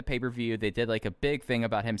announced him at the pay-per-view. They did like a big thing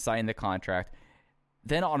about him signing the contract.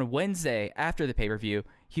 Then on Wednesday after the pay-per-view,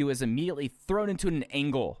 he was immediately thrown into an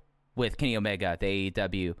angle with Kenny Omega, the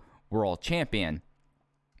AEW World Champion.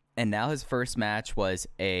 And now his first match was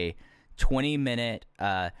a 20-minute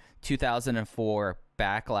 2004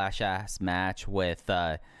 backlash ass match with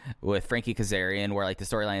Frankie Kazarian, where like the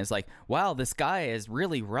storyline is like, wow, this guy is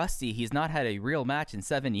really rusty. He's not had a real match in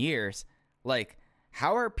 7 years. Like,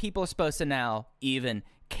 how are people supposed to now even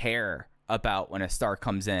care about when a star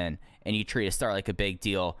comes in and you treat a star like a big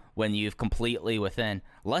deal when you've completely within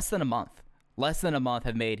less than a month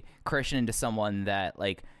have made Christian into someone that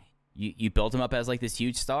like you built him up as like this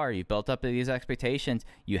huge star. You built up these expectations.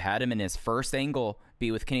 You had him in his first angle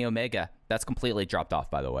be with Kenny Omega. That's completely dropped off,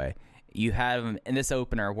 by the way. You had him in this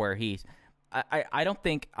opener where I don't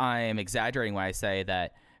think I am exaggerating when I say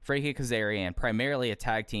that Frankie Kazarian, primarily a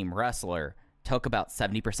tag team wrestler, took about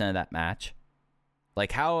 70% of that match.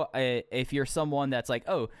 Like, how if you're someone that's like,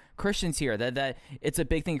 oh, Christian's here, that it's a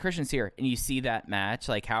big thing, Christian's here, and you see that match,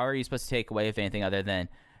 like, how are you supposed to take away if anything other than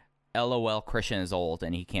LOL, Christian is old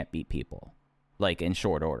and he can't beat people, like, in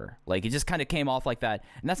short order? Like, it just kind of came off like that.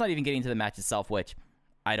 And that's not even getting to the match itself, which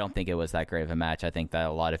I don't think it was that great of a match. I think that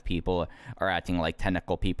a lot of people are acting like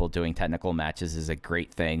technical people doing technical matches is a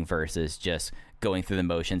great thing versus just going through the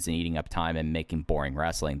motions and eating up time and making boring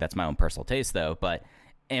wrestling. That's my own personal taste, though. But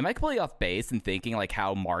am I completely off base in thinking like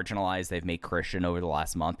how marginalized they've made Christian over the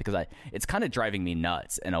last month? Because it's kind of driving me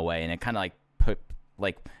nuts in a way, and it kind of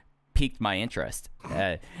like piqued my interest.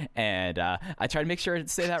 And I try to make sure to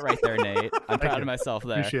say that right there, Nate. I'm proud of myself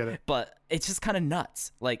there. Appreciate it. But it's just kind of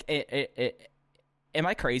nuts. Like, am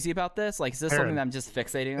I crazy about this? Like, is this something that I'm just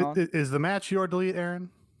fixating on? Is the match your delete, Aaron?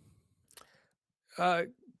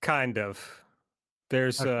 Kind of.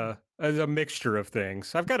 There's a mixture of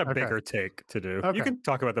things. I've got a bigger take to do. Okay. You can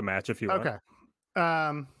talk about the match if you want.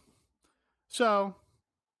 Okay. So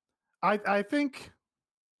I think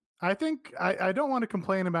I don't want to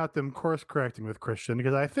complain about them course correcting with Christian,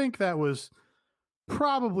 because I think that was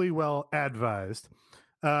probably well advised.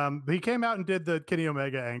 He came out and did the Kenny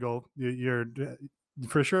Omega angle. You're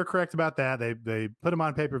for sure correct about that. They put him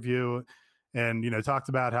on pay-per-view and talked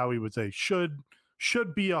about how he would say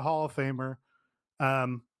should be a Hall of Famer.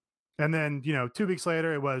 And then 2 weeks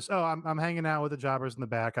later it was, I'm hanging out with the jobbers in the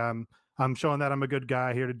back. I'm showing that I'm a good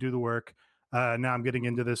guy here to do the work. Now I'm getting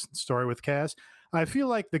into this story with Kaz. I feel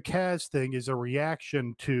like the Kaz thing is a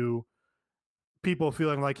reaction to people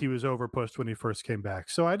feeling like he was overpushed when he first came back.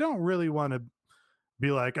 So I don't really want to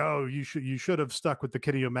be like, oh, you should have stuck with the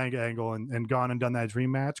Kenny Omega angle and gone and done that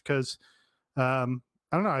dream match, because I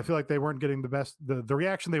don't know. I feel like they weren't getting the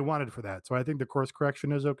reaction they wanted for that. So I think the course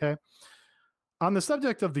correction is okay. On the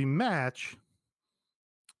subject of the match,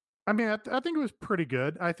 I mean, I think it was pretty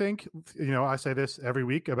good. I think, I say this every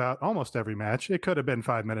week about almost every match. It could have been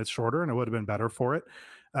 5 minutes shorter and it would have been better for it.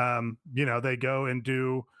 They go and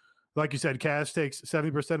do, like you said, Kaz takes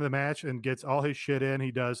 70% of the match and gets all his shit in. He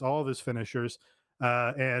does all of his finishers.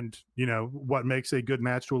 And what makes a good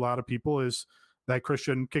match to a lot of people is that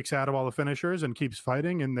Christian kicks out of all the finishers and keeps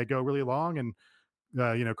fighting, and they go really long, and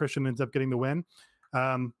Christian ends up getting the win.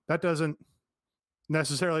 That doesn't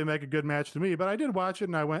necessarily make a good match to me, but I did watch it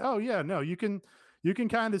and I went, oh yeah, no, you can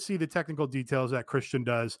kind of see the technical details that Christian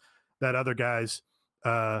does that other guys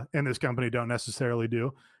in this company don't necessarily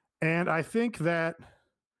do. And I think that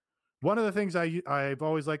one of the things I've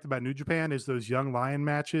always liked about New Japan is those Young Lion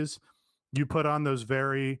matches. You put on those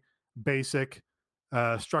very basic,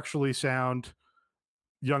 structurally sound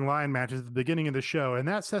Young Lion matches at the beginning of the show, and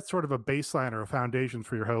that sets sort of a baseline or a foundation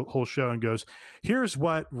for your whole show and goes, here's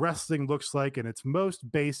what wrestling looks like in its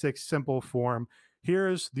most basic, simple form.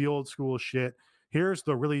 Here's the old school shit. Here's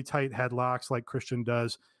the really tight headlocks like Christian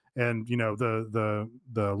does, and the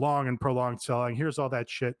long and prolonged selling. Here's all that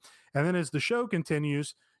shit. And then as the show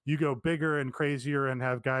continues, you go bigger and crazier and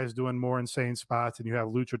have guys doing more insane spots, and you have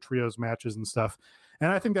Lucha Trios matches and stuff.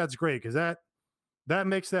 And I think that's great because that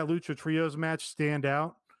makes that Lucha Trios match stand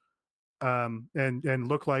out and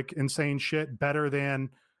look like insane shit better than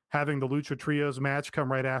having the Lucha Trios match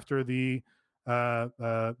come right after the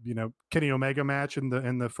Kenny Omega match in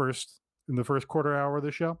the first quarter hour of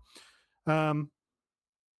the show.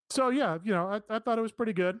 So yeah, I thought it was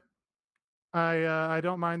pretty good. I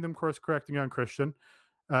don't mind them course correcting on Christian.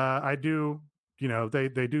 I do,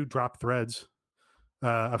 they do drop threads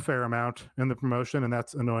a fair amount in the promotion, and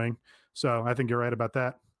that's annoying. So I think you're right about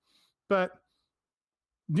that. But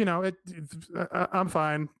I'm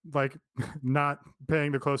fine, like not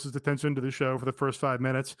paying the closest attention to the show for the first 5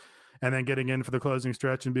 minutes, and then getting in for the closing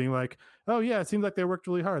stretch and being like, oh yeah, it seems like they worked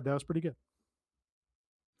really hard. That was pretty good.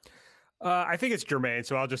 I think it's germane,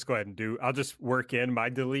 so I'll just go ahead and I'll just work in my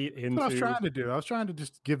delete into. What I was trying to do. I was trying to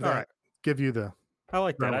just give you the. I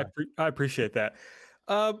like that. I appreciate that.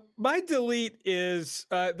 My delete is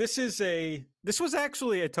this was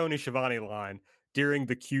actually a Tony Schiavone line during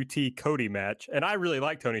the QT Cody match, and I really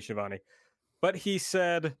like Tony Schiavone, but he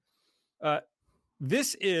said,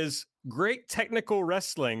 "This is great technical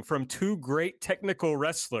wrestling from two great technical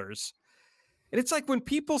wrestlers." And it's like when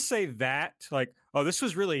people say that, like, "Oh, this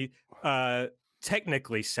was really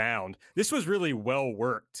technically sound. This was really well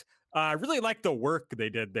worked. I really like the work they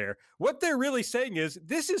did there." What they're really saying is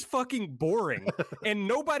this is fucking boring and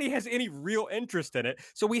nobody has any real interest in it.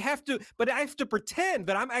 So I have to pretend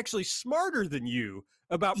that I'm actually smarter than you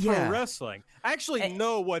about pro wrestling. I actually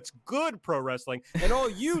know what's good pro wrestling, and all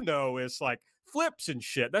you know is like flips and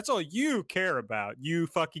shit. That's all you care about, you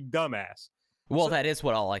fucking dumbass. Well, that is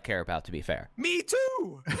what all I care about, to be fair. Me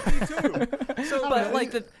too. So, but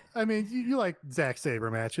like you like Zack Sabre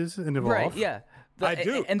matches in Evolve, right? Yeah. I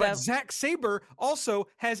do, but Zack Sabre also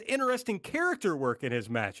has interesting character work in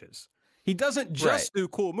his matches. He doesn't just do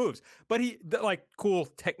cool moves, but like cool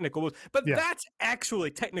technical moves. But that's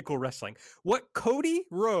actually technical wrestling. What Cody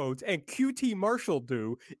Rhodes and QT Marshall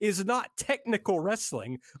do is not technical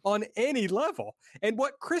wrestling on any level. And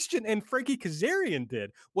what Christian and Frankie Kazarian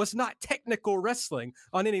did was not technical wrestling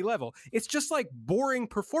on any level. It's just like boring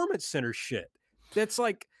performance center shit. That's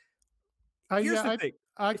like, here's the thing.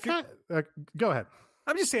 Go ahead.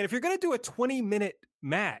 I'm just saying, if you're going to do a 20-minute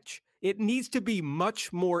match, it needs to be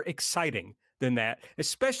much more exciting than that,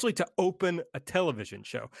 especially to open a television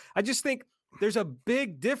show. I just think there's a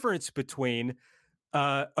big difference between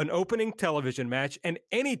an opening television match and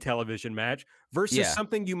any television match versus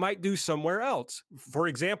something you might do somewhere else. For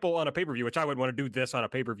example, on a pay-per-view, which I wouldn't want to do this on a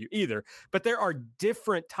pay-per-view either, but there are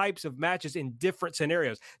different types of matches in different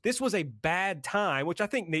scenarios. This was a bad time, which I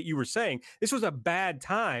think, Nate, you were saying, this was a bad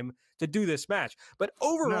time to do this match. But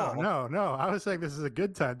overall... No. I was saying this is a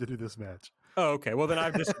good time to do this match. Oh, okay. Well, then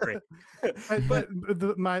I disagree. But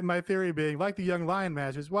my theory being, like the Young Lion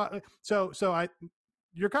matches, you're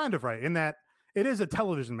kind of right in that it is a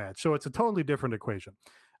television match, so it's a totally different equation.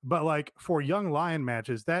 But like for Young Lion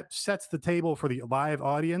matches, that sets the table for the live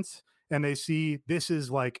audience, and they see this is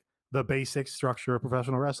like the basic structure of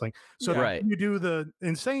professional wrestling. So when you do the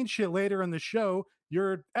insane shit later in the show,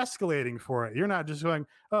 you're escalating for it. You're not just going,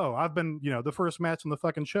 oh, I've been, the first match on the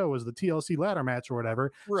fucking show was the TLC ladder match or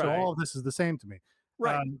whatever. Right. So all of this is the same to me.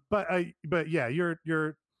 Right. But yeah,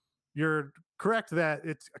 you're correct that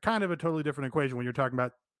it's kind of a totally different equation when you're talking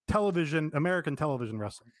about American television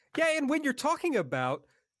wrestling. Yeah, and when you're talking about,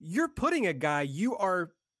 you're putting a guy you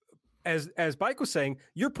are, as Mike was saying,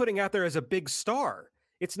 you're putting out there as a big star.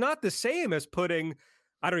 It's not the same as putting,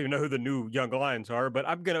 I don't even know who the new Young Lions are, but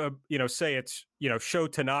I'm gonna, say it's, Sho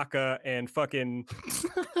Tanaka and fucking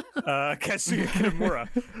Katsuya Kitamura.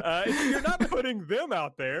 You're not putting them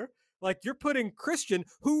out there. Like, you're putting Christian,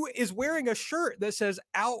 who is wearing a shirt that says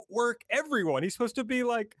 "outwork everyone." He's supposed to be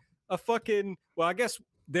like a fucking, well, I guess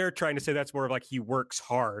they're trying to say that's more of like he works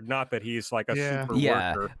hard, not that he's like a super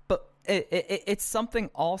worker. But it's something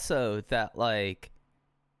also that, like,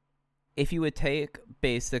 if you would take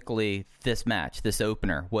basically this match, this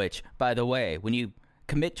opener, which, by the way, when you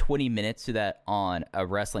commit 20 minutes to that on a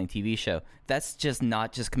wrestling TV show, that's just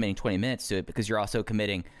not just committing 20 minutes to it, because you're also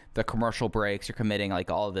committing the commercial breaks, you're committing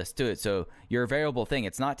like all of this to it. So your variable thing,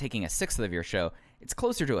 it's not taking a sixth of your show, it's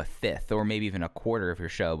closer to a fifth or maybe even a quarter of your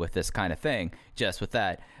show with this kind of thing, just with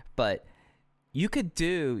that. But you could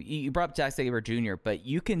do, you brought up Zack Sabre Jr., but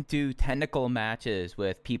you can do technical matches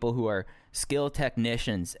with people who are skilled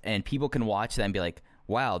technicians, and people can watch them and be like,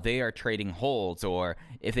 wow, they are trading holds. Or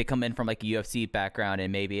if they come in from like a UFC background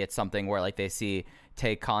and maybe it's something where like they see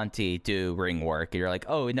Tay Conti do ring work, and you're like,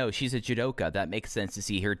 oh no, she's a judoka, that makes sense to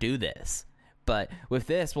see her do this. But with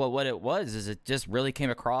this, well, what it was is it just really came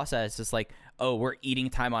across as just like, oh, we're eating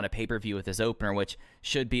time on a pay-per-view with this opener, which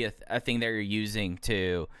should be a thing that you're using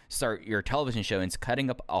to start your television show, and it's cutting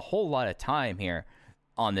up a whole lot of time here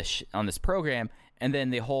on this program. And then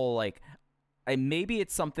the whole like, maybe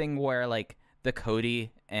it's something where like the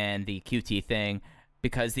Cody and the QT thing,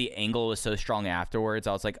 because the angle was so strong afterwards,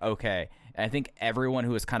 I was like, okay. And I think everyone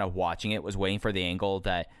who was kind of watching it was waiting for the angle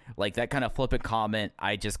that, like, that kind of flippant comment,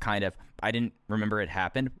 I didn't remember it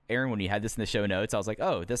happened. Aaron, when you had this in the show notes, I was like,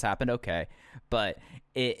 oh, this happened, okay. But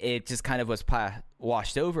it just kind of was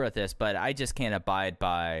washed over at this, but I just can't abide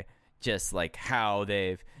by just, like, how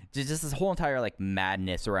they've, just this whole entire, like,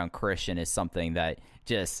 madness around Christian is something that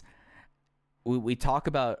just, we talk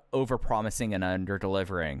about over-promising and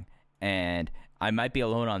under-delivering, and I might be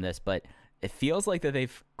alone on this, but it feels like that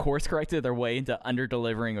they've course-corrected their way into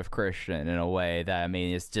under-delivering with Christian in a way that,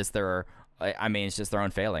 it's just their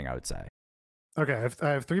own failing, I would say. Okay, I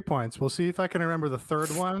have 3 points. We'll see if I can remember the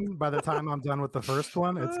third one by the time I'm done with the first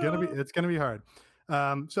one. It's gonna be hard.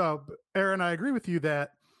 So, Aaron, I agree with you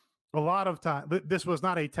that a lot of time this was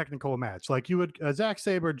not a technical match. Like you would, Zack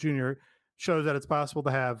Sabre Jr. shows that it's possible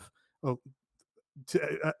to have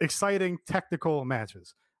exciting technical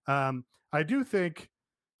matches. I do think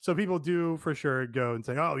so. People do for sure go and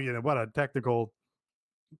say, "Oh, what a technical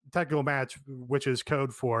match," which is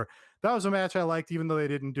code for that was a match I liked, even though they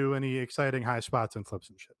didn't do any exciting high spots and flips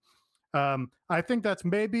and shit. I think that's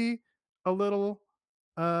maybe a little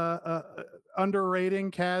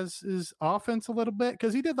underrating Kaz's offense a little bit,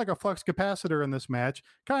 because he did like a flux capacitor in this match,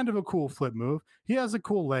 kind of a cool flip move. He has a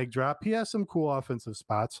cool leg drop. He has some cool offensive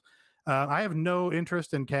spots. I have no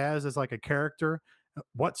interest in Kaz as like a character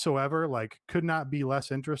whatsoever. Like, could not be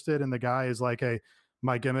less interested in the guy as like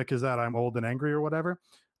my gimmick is that I'm old and angry or whatever.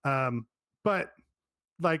 But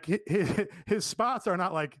like his spots are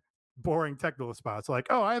not like boring technical spots. Like,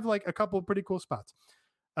 oh, I have like a couple of pretty cool spots.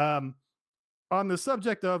 On the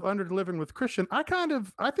subject of under-delivering with Christian, I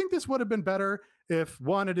think this would have been better if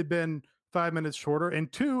one, it had been 5 minutes shorter,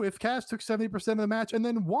 and two, if Kaz took 70% of the match and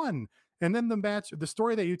then won. And then the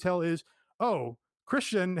story that you tell is, oh,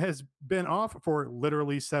 Christian has been off for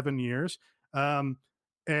literally 7 years, and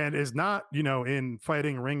is not, in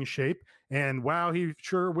fighting ring shape. And wow, he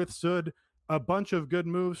sure withstood a bunch of good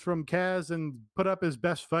moves from Kaz and put up his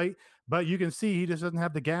best fight. But you can see he just doesn't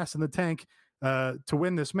have the gas in the tank to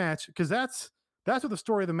win this match, because that's what the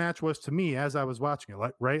story of the match was to me as I was watching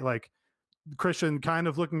it. Right? Like Christian kind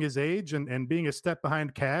of looking his age and being a step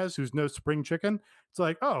behind Kaz, who's no spring chicken. It's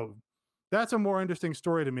like, oh, that's a more interesting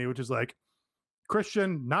story to me, which is like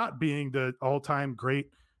Christian not being the all-time great,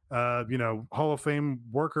 Hall of Fame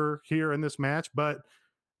worker here in this match, but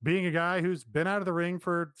being a guy who's been out of the ring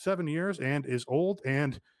for 7 years and is old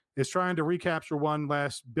and is trying to recapture one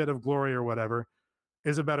last bit of glory or whatever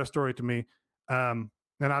is a better story to me. And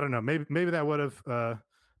I don't know, maybe that would have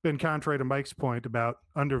been contrary to Mike's point about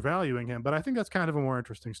undervaluing him, but I think that's kind of a more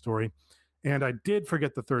interesting story. And I did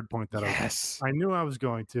forget the third point that I knew I was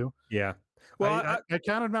going to. Yeah. Well, I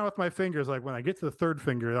counted now with my fingers. Like when I get to the third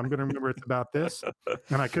finger, I'm going to remember it's about this,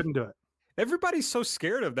 and I couldn't do it. Everybody's so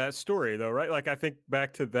scared of that story, though, right? Like I think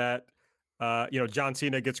back to that. John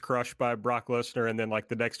Cena gets crushed by Brock Lesnar, and then like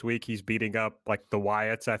the next week he's beating up like the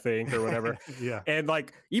Wyatts, I think, or whatever. Yeah. And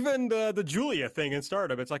like even the Julia thing in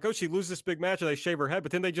Stardom, it's like, oh, she loses this big match and they shave her head,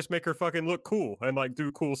 but then they just make her fucking look cool and like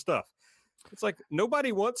do cool stuff. It's like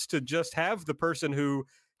nobody wants to just have the person who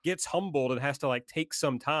gets humbled and has to like take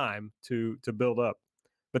some time to build up.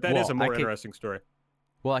 But that is a more interesting story.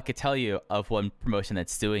 Well, I could tell you of one promotion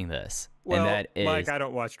that's doing this. Well, and that is... Mike, I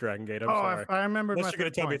don't watch Dragon Gate. I'm sorry. I remember. Unless you're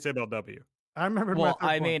going to tell me it's MLW. I remember. Well,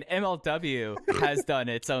 MLW has done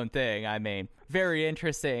its own thing. Very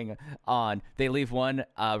interesting. They leave one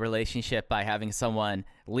relationship by having someone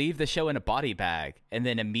leave the show in a body bag, and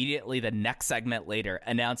then immediately the next segment later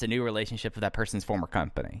announce a new relationship with that person's former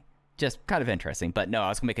company. Just kind of interesting. But no, I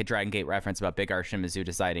was going to make a Dragon Gate reference about Big R Shimizu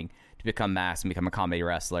deciding to become masked and become a comedy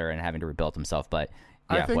wrestler and having to rebuild himself. But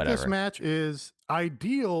yeah, I think whatever. This match is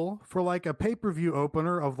ideal for like a pay-per-view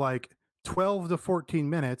opener of like 12 to 14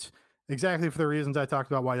 minutes, exactly for the reasons I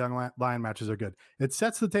talked about why Young Lion matches are good. It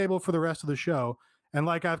sets the table for the rest of the show. And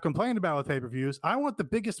like I've complained about with pay-per-views, I want the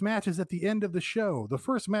biggest matches at the end of the show. The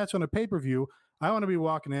first match on a pay-per-view, I want to be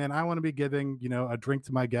walking in, I want to be giving, a drink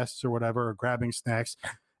to my guests or whatever, or grabbing snacks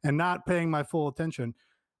and not paying my full attention.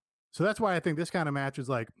 So that's why I think this kind of match is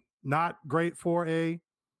like not great for a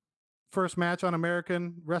first match on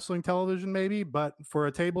American wrestling television, maybe, but for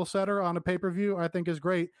a table setter on a pay-per-view, I think is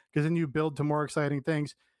great, because then you build to more exciting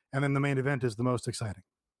things. And then the main event is the most exciting.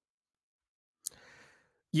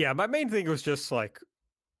 Yeah, my main thing was just like,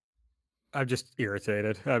 I'm just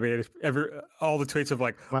irritated. I mean, all the tweets of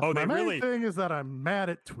like, my main thing is that I'm mad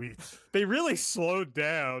at tweets. They really slowed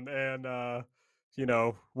down and,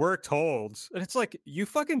 worked holds. And it's like, you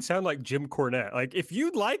fucking sound like Jim Cornette. Like, if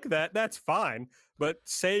you'd like that, that's fine. But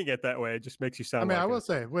saying it that way just makes you sound like I will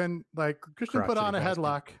say, when like Christian put on a side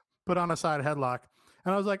headlock,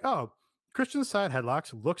 and I was like, oh, Christian's side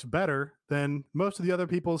headlocks looks better than most of the other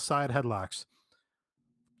people's side headlocks.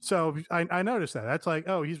 So I noticed that. That's like,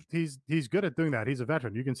 oh, he's good at doing that. He's a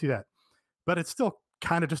veteran. You can see that. But it's still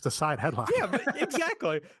kind of just a side headlock. Yeah,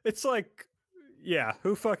 exactly. It's like, yeah,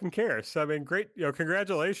 who fucking cares? I mean, great,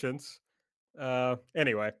 congratulations.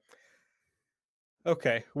 Anyway.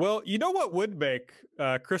 Okay. Well, you know what would make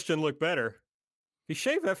Christian look better? He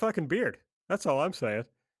shaved that fucking beard. That's all I'm saying.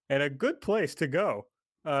 And a good place to go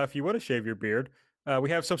if you want to shave your beard. We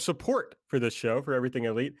have some support for this show, for Everything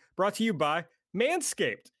Elite, brought to you by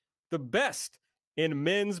Manscaped, the best in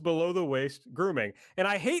men's below-the-waist grooming. And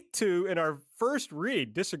I hate to, in our first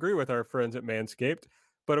read, disagree with our friends at Manscaped,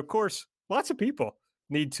 but of course, lots of people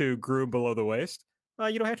need to groom below the waist.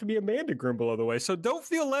 You don't have to be a man to groom below the waist, so don't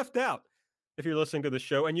feel left out if you're listening to the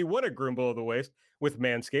show and you want to groom below the waist with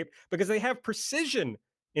Manscaped, because they have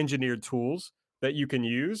precision-engineered tools that you can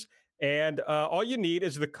use, and all you need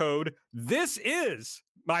is the code. This is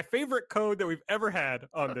my favorite code that we've ever had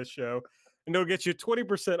on this show. And it'll get you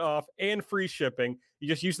 20% off and free shipping. You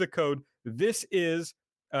just use the code THISIS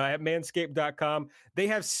at manscaped.com. They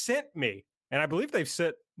have sent me, and I believe they've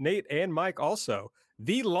sent Nate and Mike also,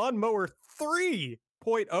 the Lawnmower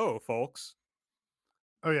 3.0, folks.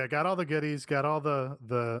 Oh yeah, got all the goodies, got all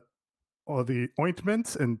the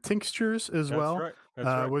ointments and tinctures as well. Right. That's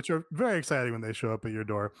right. Which are very exciting when they show up at your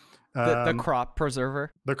door. The crop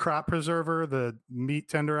preserver. The crop preserver, the meat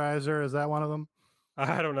tenderizer, is that one of them?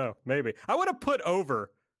 I don't know. Maybe. I want to put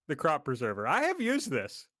over the crop preserver. I have used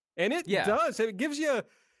this, and it does. It gives you,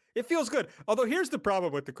 it feels good. Although here's the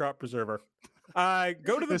problem with the crop preserver. I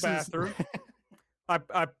go to the bathroom.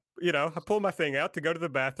 I pull my thing out to go to the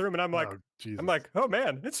bathroom, and I'm like, oh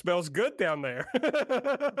man, it smells good down there.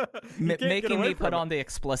 Making me put on the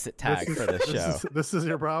explicit tag for this show. This is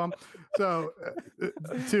your problem. So,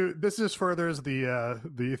 this just furthers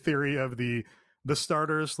the theory of the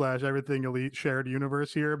starters / Everything Elite shared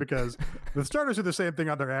universe here, because the starters do the same thing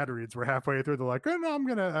on their ad reads. We're halfway through, they're like, oh, no, I'm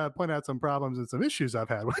gonna point out some problems and some issues I've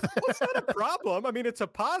had with it. Well, it's not a problem. I mean, it's a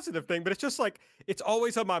positive thing, but it's just like, it's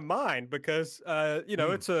always on my mind because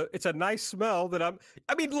it's a nice smell that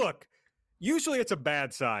look, usually it's a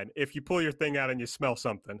bad sign if you pull your thing out and you smell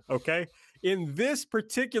something. Okay, in this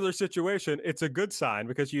particular situation, it's a good sign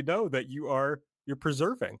because you know that you're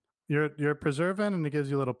preserving. You're preserving, and it gives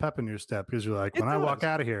you a little pep in your step, because you're like, when I walk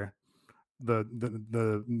out of here,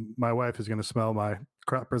 my wife is going to smell my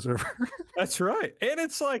crop preserver. That's right. And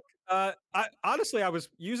it's like, I was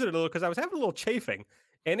using it a little because I was having a little chafing,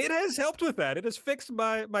 and it has helped with that. It has fixed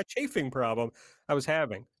my chafing problem I was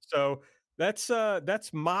having. So that's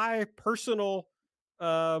my personal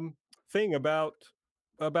thing about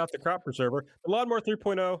the crop preserver. The Lawnmower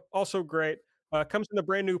 3.0, also great. Comes in the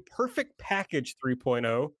brand new Perfect Package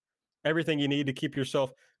 3.0. Everything you need to keep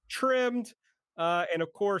yourself trimmed. And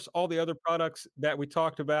of course, all the other products that we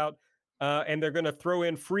talked about. And they're going to throw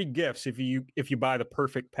in free gifts if you buy the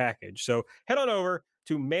Perfect Package. So head on over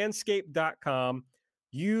to manscaped.com.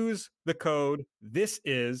 Use the code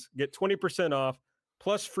THISIS. Get 20% off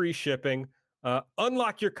plus free shipping.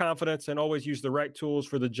 Unlock your confidence and always use the right tools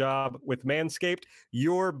for the job with Manscaped.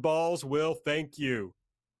 Your balls will thank you.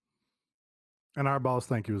 And our balls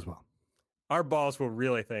thank you as well. Our balls will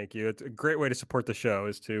really thank you. It's a great way to support the show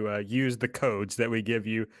is to use the codes that we give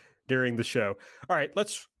you during the show. All right,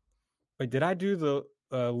 did I do the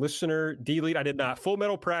listener delete? I did not. Full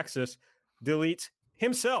Metal Praxis deletes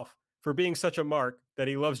himself for being such a mark that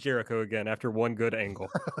he loves Jericho again after one good angle.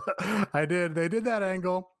 I did. They did that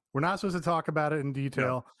angle. We're not supposed to talk about it in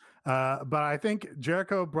detail. No. But I think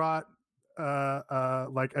Jericho brought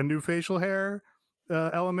like a new facial hair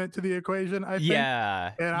element to the equation, I think.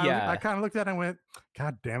 Yeah. And I kind of looked at it and went,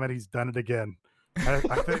 God damn it, he's done it again.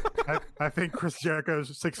 I think Chris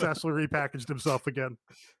Jericho's successfully repackaged himself again.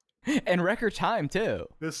 In record time too.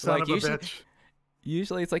 This son of a usually, bitch.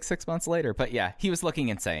 Usually it's like 6 months later, but yeah, he was looking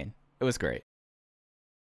insane. It was great.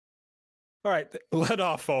 All right, let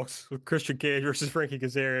off, folks, with Christian Cage versus Frankie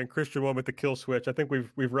Kazarian. Christian won with the kill switch. I think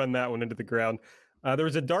we've run that one into the ground. There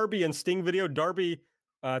was a Darby and Sting video. Darby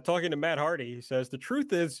talking to Matt Hardy. He says, "The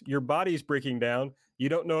truth is, your body's breaking down. You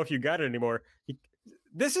don't know if you got it anymore."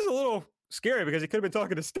 This is a little scary because he could have been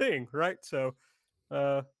talking to Sting, right? So,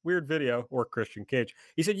 weird video. Or Christian Cage.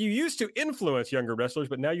 He said, "You used to influence younger wrestlers,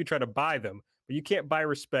 but now you try to buy them. But you can't buy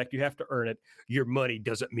respect. You have to earn it. Your money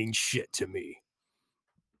doesn't mean shit to me."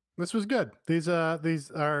 This was good. These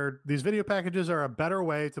video packages are a better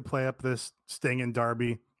way to play up this Sting and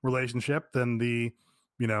Darby relationship than the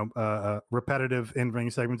repetitive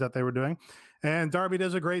in-ring segments that they were doing. And Darby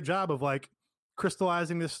does a great job of like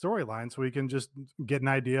crystallizing this storyline so we can just get an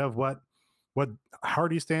idea of what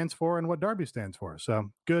Hardy stands for and what Darby stands for.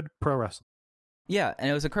 So good pro wrestling. Yeah, and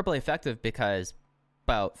it was incredibly effective because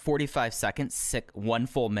about 45 seconds, 1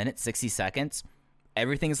 full minute, 60 seconds,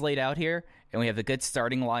 everything's laid out here, and we have a good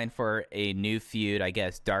starting line for a new feud, I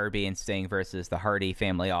guess, Darby and Sting versus the Hardy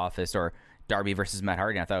family office, or Darby versus Matt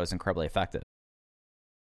Hardy. I thought it was incredibly effective.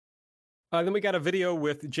 Then we got a video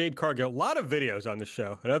with Jade Cargill. A lot of videos on the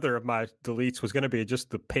show. Another of my deletes was going to be just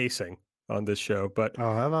the pacing on this show, but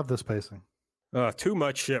I love this pacing. Too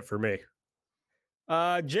much shit for me.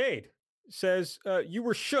 Jade says, "You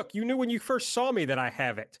were shook. You knew when you first saw me that I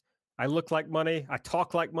have it. I look like money. I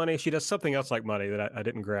talk like money." She does something else like money that I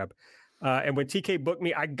didn't grab. And when TK booked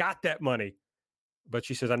me, I got that money. But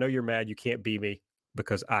she says, "I know you're mad. You can't be me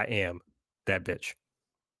because I am that bitch."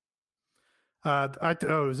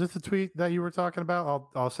 Is this the tweet that you were talking about?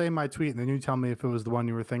 I'll say my tweet and then you tell me if it was the one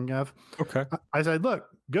you were thinking of. Okay. I said, look,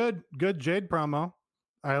 good Jade promo.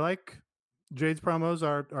 I like Jade's promos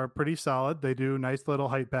are pretty solid. They do nice little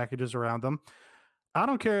hype packages around them. I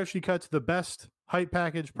don't care if she cuts the best hype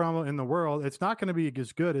package promo in the world. It's not going to be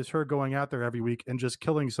as good as her going out there every week and just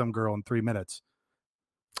killing some girl in 3 minutes.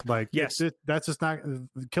 Like, yes, that's just not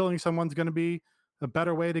killing someone's going to be a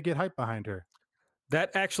better way to get hype behind her.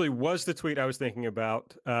 That actually was the tweet I was thinking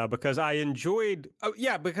about because I enjoyed. Oh,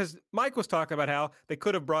 yeah, because Mike was talking about how they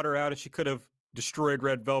could have brought her out and she could have destroyed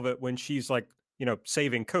Red Velvet when she's like,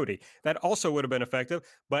 saving Cody. That also would have been effective.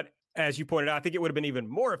 But as you pointed out, I think it would have been even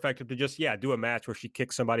more effective to just, do a match where she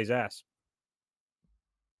kicks somebody's ass.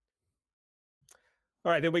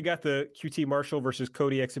 All right, then we got the QT Marshall versus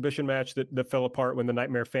Cody exhibition match that fell apart when the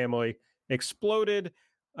Nightmare Family exploded.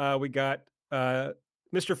 We got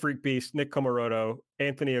Mr. Freak Beast, Nick Comoroto,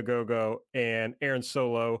 Anthony Ogogo, and Aaron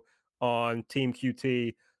Solo on Team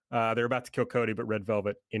QT. They're about to kill Cody, but Red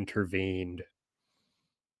Velvet intervened.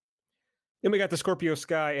 Then we got the Scorpio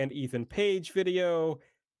Sky and Ethan Page video.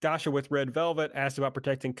 Dasha with Red Velvet asked about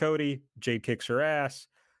protecting Cody. Jade kicks her ass.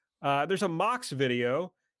 There's a Mox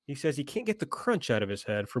video. He says he can't get the crunch out of his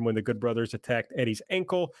head from when the Good Brothers attacked Eddie's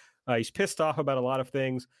ankle. He's pissed off about a lot of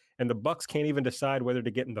things, and the Bucks can't even decide whether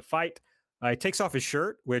to get in the fight. He takes off his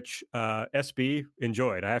shirt, which SB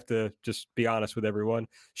enjoyed. I have to just be honest with everyone.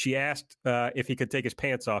 She asked if he could take his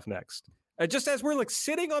pants off next. Just as we're like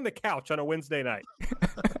sitting on the couch on a Wednesday night.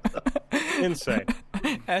 Insane.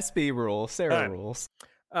 SB rules. Sarah rules.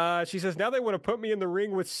 She says, now they want to put me in the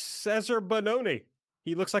ring with Cesar Bononi.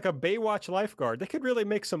 He looks like a Baywatch lifeguard. They could really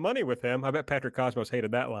make some money with him. I bet Patrick Cosmos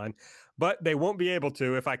hated that line. But they won't be able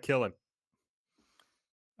to if I kill him.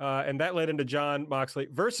 And that led into Jon Moxley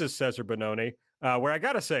versus Cesar Bononi, where I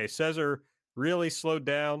got to say, Cesar really slowed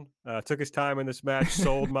down, took his time in this match,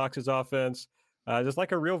 sold Mox's offense, just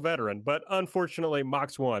like a real veteran. But unfortunately,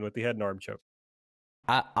 Mox won with the head and arm choke.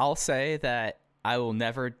 I'll say that I will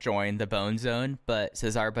never join the Bone Zone, but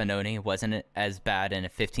Cesar Bononi wasn't as bad in a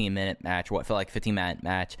 15-minute match, what felt like a 15-minute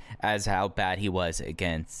match, as how bad he was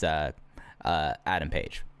against Adam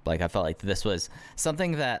Page. Like, I felt like this was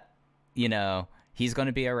something that, he's going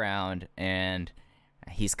to be around, and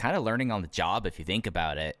he's kind of learning on the job if you think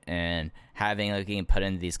about it, and getting put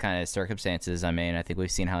into these kind of circumstances. I mean, I think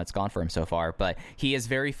we've seen how it's gone for him so far, but he is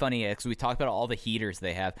very funny because we talked about all the heaters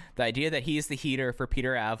they have. The idea that he's the heater for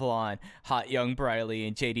Peter Avalon, Hot Young Briley,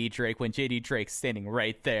 and JD Drake when JD Drake's standing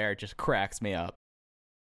right there just cracks me up.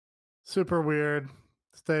 Super weird,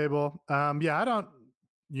 stable. I don't,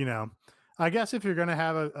 I guess if you're going to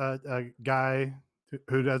have a guy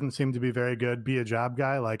who doesn't seem to be very good be a job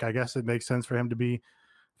guy, like, I guess it makes sense for him to be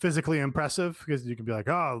physically impressive, because you can be like,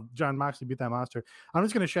 oh, Jon Moxley beat that monster. I'm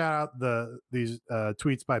just going to shout out these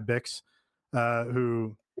tweets by Bix,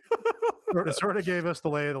 who sort of gave us the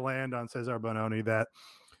lay of the land on Cesar Bononi, that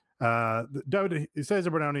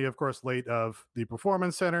Cesar Bononi, of course, late of the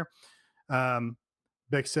Performance Center.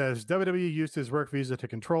 Vic says WWE used his work visa to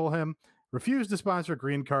control him, refused to sponsor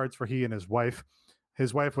green cards for he and his wife.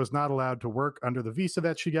 His wife was not allowed to work under the visa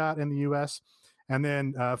that she got in the U.S., and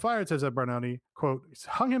then fired Cesar Bononi, quote,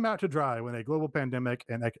 hung him out to dry when a global pandemic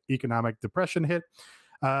and economic depression hit.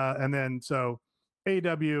 And then so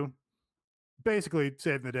AEW basically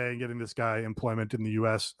saving the day and getting this guy employment in the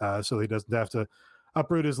U.S. So he doesn't have to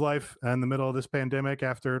uproot his life in the middle of this pandemic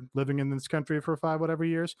after living in this country for 5 whatever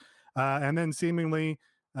years. And then seemingly,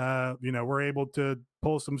 we're able to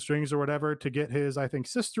pull some strings or whatever to get his, I think,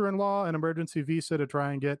 sister-in-law an emergency visa to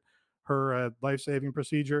try and get her life-saving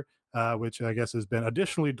procedure, which I guess has been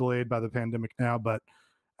additionally delayed by the pandemic now. But,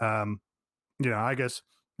 I guess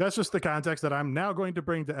that's just the context that I'm now going to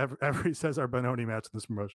bring to every Cesar Bononi match in this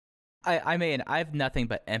promotion. I mean, I have nothing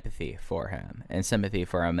but empathy for him and sympathy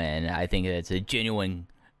for him, and I think it's a genuine,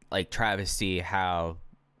 travesty how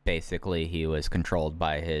basically he was controlled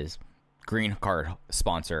by his green card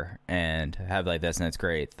sponsor and have this, and it's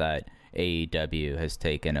great that AEW has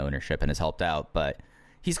taken ownership and has helped out, but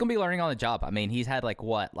he's going to be learning on the job. I mean, he's had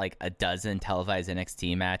a dozen televised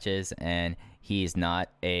NXT matches, and he's not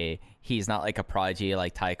like a prodigy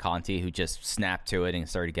like Ty Conti who just snapped to it and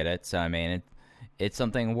started to get it. So, I mean, it's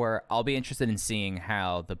something where I'll be interested in seeing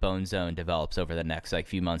how the Bone Zone develops over the next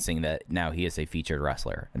few months, seeing that now he is a featured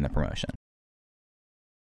wrestler in the promotion.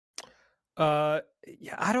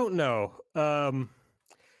 Yeah, I don't know.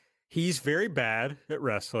 He's very bad at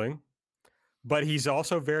wrestling, but he's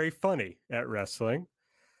also very funny at wrestling.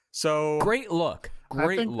 So great look.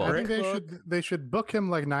 I think they should book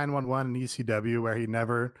him like 911 in ECW where he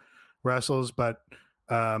never wrestles, but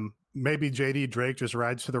maybe JD Drake just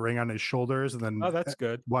rides to the ring on his shoulders, and then that's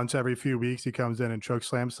good. Once every few weeks he comes in and choke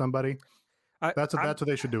slams somebody. That's what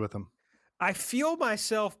they should do with him. I feel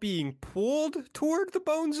myself being pulled toward the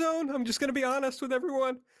Bone Zone. I'm just going to be honest with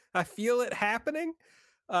everyone. I feel it happening.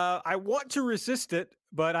 I want to resist it,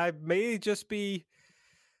 but I may be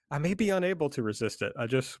unable to resist it. I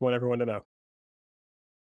just want everyone to know.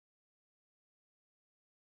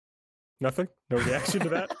 Nothing? No reaction to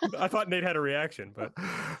that? I thought Nate had a reaction, but...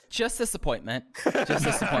 Just disappointment.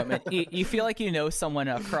 You feel like you know someone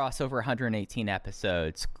across over 118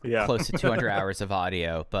 episodes, close to 200 hours of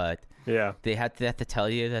audio, but they have to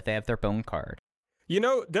tell you that they have their bone card.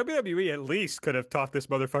 WWE at least could have taught this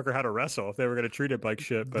motherfucker how to wrestle if they were going to treat it like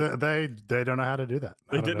shit. But they don't know how to do that.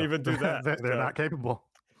 They didn't even do that. They're not capable.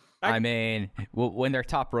 I mean, when their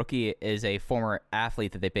top rookie is a former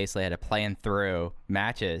athlete that they basically had to plan through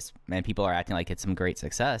matches, and people are acting like it's some great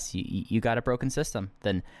success, you got a broken system.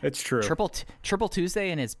 Then it's true. Triple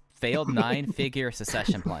Tuesday and his failed 9-figure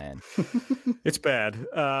succession plan. It's bad.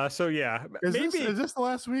 So yeah, is this the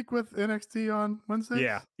last week with NXT on Wednesday?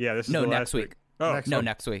 Yeah. This is the next last week. Oh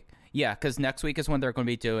next week. Yeah, because next week is when they're going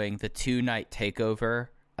to be doing the 2-night takeover.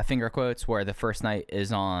 Finger quotes, where the first night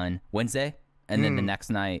is on Wednesday. And then the next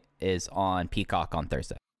night is on Peacock on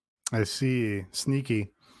Thursday. I see.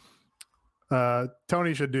 Sneaky.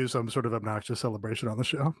 Tony should do some sort of obnoxious celebration on the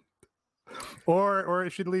show. Or he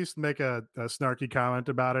should at least make a snarky comment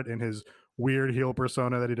about it in his weird heel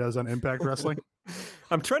persona that he does on Impact Wrestling.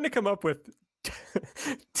 I'm trying to come up with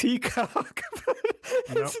Teacock.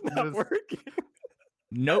 It's not working.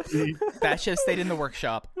 Nope. That should have stayed in the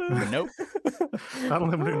workshop. Nope. I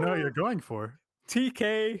don't even know what you're going for.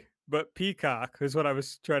 TK... But Peacock is what I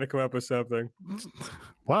was trying to come up with something.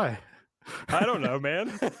 Why? I don't know, man.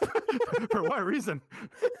 For what reason?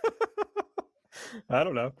 I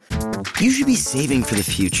don't know. You should be saving for the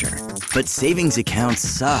future, but savings accounts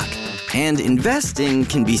suck, and investing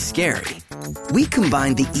can be scary. We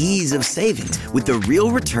combine the ease of savings with the real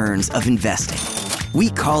returns of investing.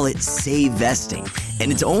 We call it Save Vesting, and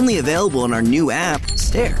it's only available in our new app,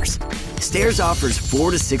 Stairs. Stairs offers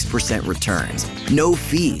 4 to 6% returns, no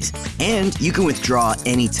fees, and you can withdraw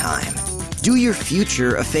anytime. Do your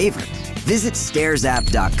future a favor. Visit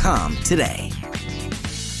stairsapp.com today.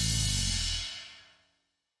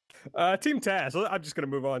 Team Taz. I'm just going to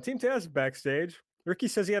move on. Team Taz backstage. Ricky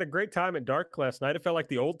says he had a great time at Dark last night. It felt like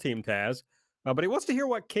the old Team Taz, but he wants to hear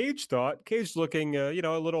what Cage thought. Cage looking, a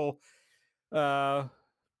little, I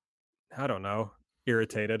don't know,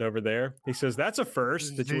 irritated over there. He says that's a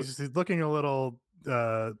first. He's looking a little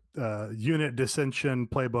unit dissension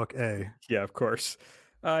playbook A. Yeah, of course.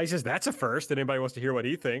 He says that's a first, and anybody wants to hear what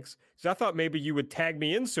he thinks. He says, I thought maybe you would tag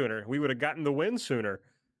me in sooner. We would have gotten the win sooner.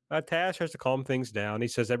 Taz tries to calm things down. He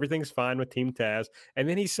says everything's fine with Team Taz, and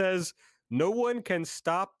then he says no one can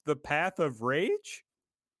stop the path of rage.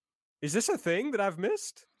 Is this a thing that I've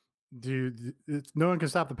missed? No one can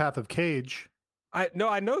stop the path of Cage. I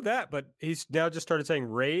know that, but he's now just started saying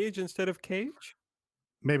Rage instead of Cage.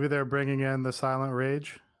 Maybe they're bringing in the Silent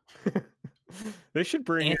Rage. They should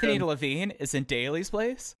bring Anthony in, Levine is in Daly's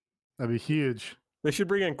place. That'd be huge. They should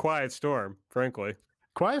bring in Quiet Storm, frankly.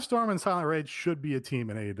 Quiet Storm and Silent Rage should be a team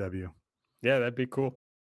in AEW. Yeah, that'd be cool.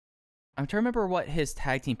 I'm trying to remember what his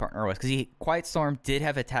tag team partner was, because Quiet Storm did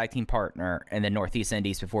have a tag team partner in the Northeast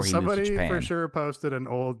Indies before he moved to Somebody Japan. for sure posted an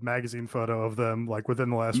old magazine photo of them like within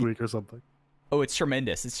the last week or something. Oh, it's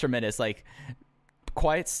tremendous. It's tremendous. Like,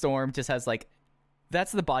 Quiet Storm just has, like,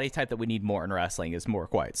 that's the body type that we need more in wrestling, is more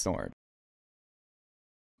Quiet Storm.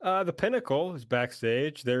 The Pinnacle is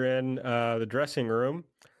backstage. They're in the dressing room.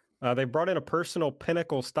 They brought in a personal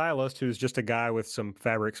Pinnacle stylist who's just a guy with some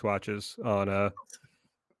fabric swatches on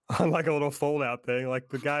like a little fold-out thing, like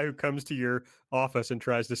the guy who comes to your office and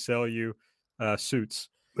tries to sell you suits.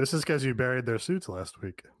 This is because you buried their suits last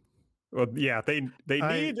week. Well, yeah, they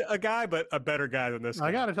need a guy, but a better guy than this guy.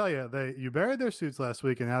 I got to tell you, you buried their suits last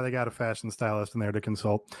week, and now they got a fashion stylist in there to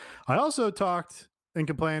consult. I also talked and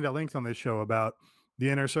complained at length on this show about the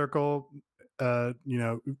Inner Circle,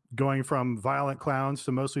 going from violent clowns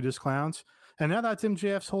to mostly just clowns. And now that's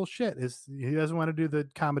MJF's whole shit. Is he doesn't want to do the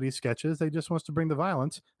comedy sketches. They just wants to bring the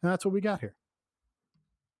violence, and that's what we got here.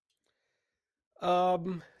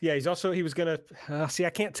 Yeah, he was gonna see. I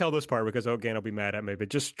can't tell this part because O'Gan will be mad at me. But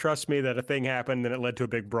just trust me that a thing happened and it led to a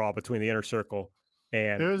big brawl between the Inner Circle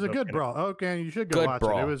and It was a good Pinnacle. brawl. Okay, you should go Good watch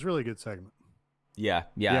brawl. it. It was a really good segment. Yeah.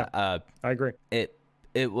 I agree.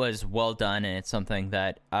 It was well done, and it's something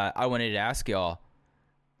that I wanted to ask y'all.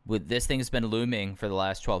 With this thing has been looming for the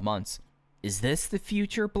last 12 months. Is this the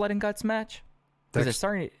future Blood and Guts match? Because it's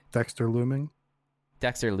starting. Dexter looming.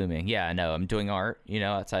 Dexter looming. Yeah, I know. I'm doing art,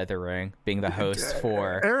 outside the ring, being the host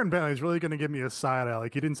for. Aaron Bentley's really going to give me a side eye.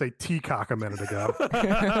 Like you didn't say Teacock a minute ago.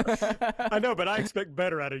 I know, but I expect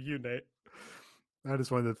better out of you, Nate. I just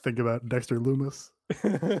wanted to think about Dexter Loomis.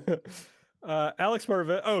 Alex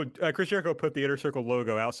Marvez. Chris Jericho put the Inner Circle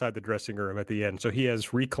logo outside the dressing room at the end, so he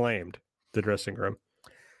has reclaimed the dressing room.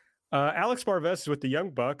 Alex Marvez is with the Young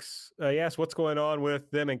Bucks. He asked what's going on with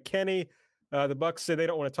them and Kenny. The Bucks say they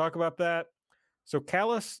don't want to talk about that. So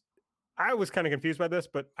Callis, I was kind of confused by this,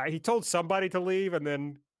 but he told somebody to leave, and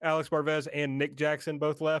then Alex Marvez and Nick Jackson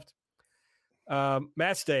both left.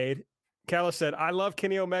 Matt stayed. Callis said, I love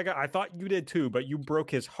Kenny Omega. I thought you did too, but you broke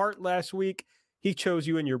his heart last week. He chose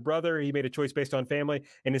you and your brother. He made a choice based on family,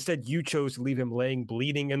 and instead you chose to leave him laying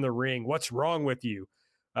bleeding in the ring. What's wrong with you?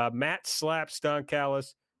 Matt slaps Don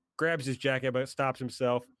Callis, grabs his jacket, but stops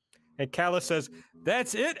himself. And Callis says,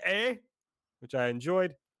 that's it, eh? Which I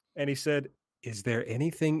enjoyed. And he said, is there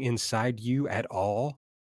anything inside you at all?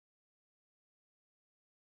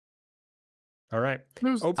 All right.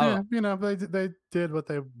 They did what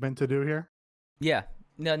they meant to do here. Yeah.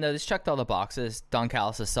 No, this checked all the boxes. Don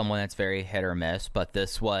Callis is someone that's very hit or miss, but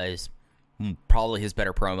this was probably his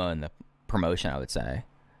better promo in the promotion, I would say.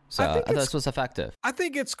 So I thought this was effective. I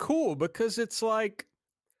think it's cool because it's like,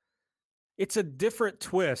 it's a different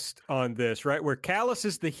twist on this, right? Where Callis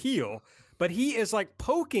is the heel, but he is like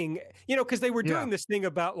poking, because they were doing this thing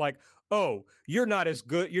about like, oh, you're not as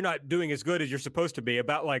good. You're not doing as good as you're supposed to be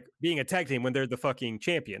about like being a tag team when they're the fucking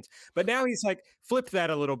champions. But now he's like flipped that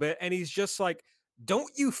a little bit. And he's just like,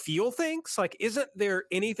 don't you feel things? Like, isn't there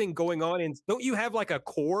anything going on? And don't you have like a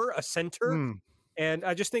core, a center? And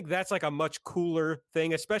I just think that's like a much cooler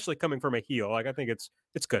thing, especially coming from a heel. Like, I think it's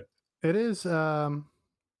good. It is.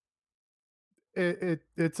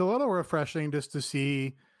 It's a little refreshing just to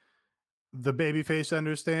see the babyface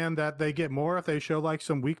understand that they get more if they show like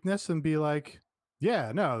some weakness and be like,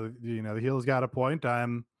 yeah, no, the heel's got a point. I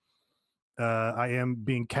am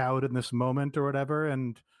being cowed in this moment or whatever.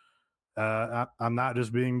 And I'm not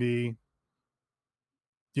just being the,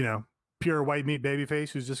 pure white meat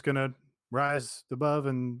babyface who's just going to rise above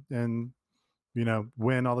and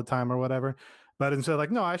win all the time or whatever. But instead,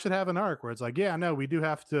 like, no, I should have an arc where it's like, yeah, no, we do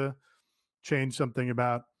have to change something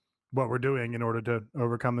about what we're doing in order to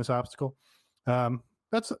overcome this obstacle.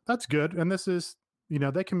 That's good. And this is,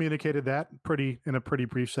 they communicated that in a pretty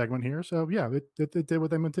brief segment here. So yeah, it did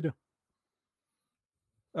what they meant to do.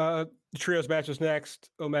 The trios match was next.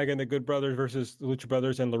 Omega and the Good Brothers versus the Lucha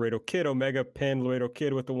Brothers and Laredo Kid. Omega pinned Laredo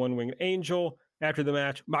Kid with the one-winged angel. After the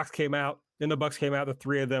match, Mox came out. Then the Bucks came out. The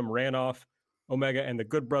three of them ran off. Omega and the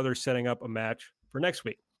Good Brothers setting up a match for next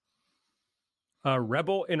week.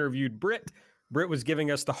 Rebel interviewed Britt. Britt was giving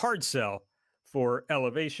us the hard sell for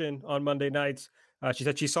Elevation on Monday nights. She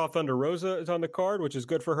said she saw Thunder Rosa is on the card, which is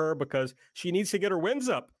good for her because she needs to get her wins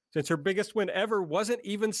up since her biggest win ever wasn't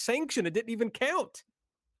even sanctioned. It didn't even count.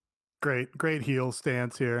 Great heel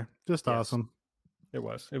stance here. Just awesome. It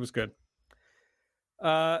was good.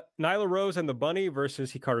 Nyla Rose and the Bunny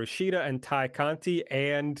versus Hikaru Shida and Tai Conti.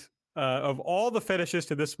 And of all the finishes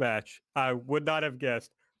to this match, I would not have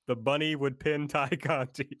guessed the Bunny would pin Tai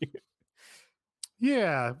Conti.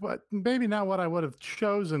 Yeah, but maybe not what I would have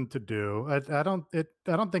chosen to do. I don't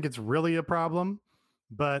think it's really a problem,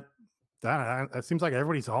 but it seems like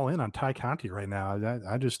everybody's all in on Tai Conti right now.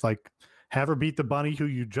 I just like have her beat the Bunny, who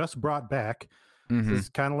you just brought back. Mhm. It's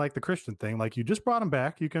kind of like the Christian thing. Like, you just brought them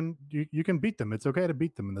back. You can beat them. It's okay to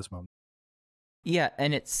beat them in this moment. Yeah,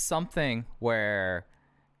 and it's something where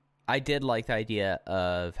I did like the idea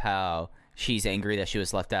of how she's angry that she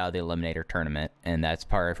was left out of the Eliminator tournament, and that's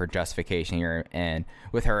part of her justification here. And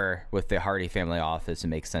with the Hardy family office, it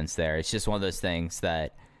makes sense there. It's just one of those things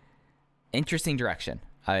that interesting direction.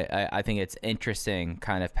 I think it's interesting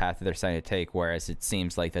kind of path that they're starting to take, whereas it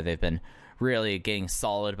seems like that they've been really getting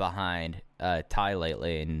solid behind Ty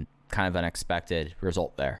lately, and kind of unexpected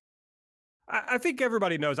result there. I think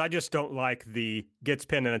everybody knows I just don't like the gets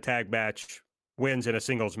pinned in a tag match, wins in a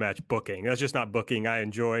singles match booking. That's just not booking I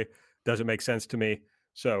enjoy. Doesn't make sense to me.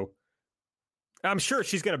 So I'm sure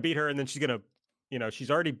she's going to beat her, and then she's going to, she's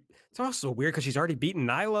already, it's also weird because she's already beaten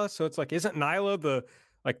Nyla. So it's like, isn't Nyla the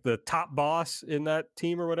top boss in that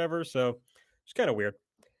team or whatever? So it's kind of weird.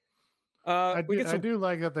 I do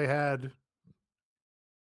like that they had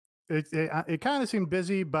it kind of seemed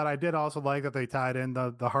busy, but I did also like that they tied in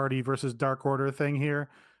the Hardy versus Dark Order thing here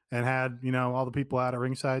and had, all the people out at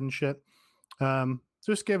ringside and shit.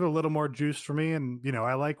 Just give it a little more juice for me. And,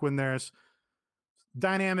 I like when there's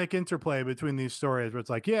dynamic interplay between these stories where it's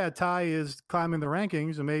like, yeah, Ty is climbing the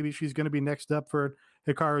rankings and maybe she's going to be next up for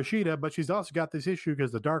Hikaru Shida, but she's also got this issue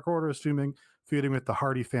because the Dark Order is feuding with the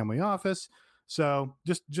Hardy family office. So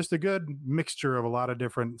just a good mixture of a lot of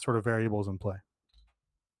different sort of variables in play.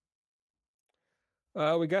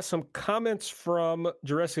 We got some comments from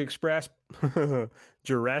Jurassic Express, because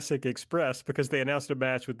they announced a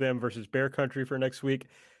match with them versus Bear Country for next week.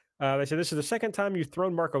 They said, this is the second time you've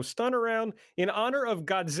thrown Marco Stunt around. In honor of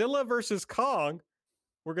Godzilla versus Kong,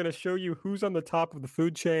 we're going to show you who's on the top of the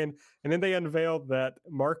food chain. And then they unveiled that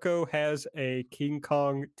Marco has a King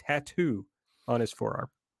Kong tattoo on his forearm.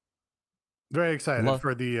 Very excited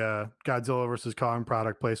for the Godzilla versus Kong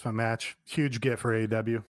product placement match. Huge get for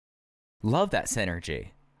AEW. Love that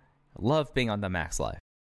synergy. Love being on the Max Live.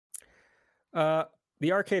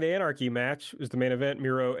 The Arcade Anarchy match was the main event.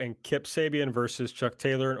 Miro and Kip Sabian versus Chuck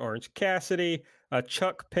Taylor and Orange Cassidy.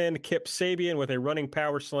 Chuck pinned Kip Sabian with a running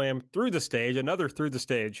power slam through the stage, another through the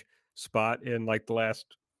stage spot in like the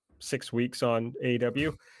last 6 weeks on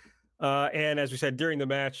AEW. And as we said during the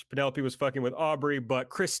match, Penelope was fucking with Aubrey, but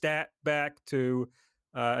Chris Stat back to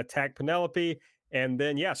attack Penelope. And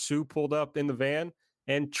then, Sue pulled up in the van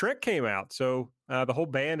and Trick came out. So the whole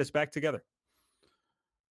band is back together.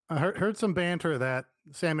 I heard some banter that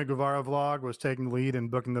Sammy Guevara vlog was taking the lead and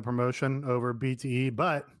booking the promotion over BTE,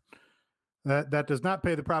 but that does not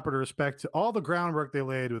pay the proper respect to all the groundwork they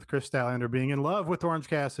laid with Chris Statlander being in love with Orange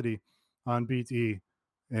Cassidy on BTE,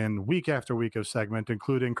 and week after week of segment,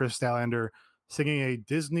 including Chris Statlander singing a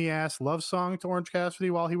Disney-ass love song to Orange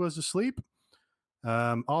Cassidy while he was asleep.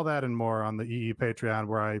 All that and more on the EE Patreon,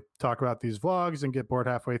 where I talk about these vlogs and get bored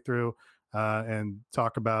halfway through and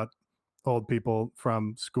talk about old people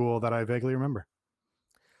from school that I vaguely remember.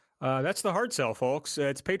 That's the hard sell, folks.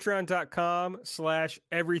 It's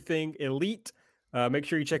patreon.com/everythingelite. Make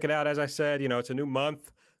sure you check it out. As I said, it's a new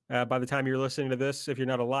month by the time you're listening to this, if you're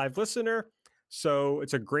not a live listener. So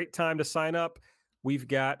it's a great time to sign up. We've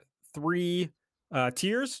got 3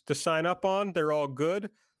 tiers to sign up on. They're all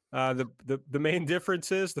good. The main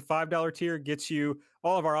difference is the $5 tier gets you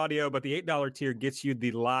all of our audio, but the $8 tier gets you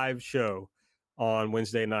the live show on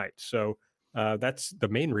Wednesday night. So that's the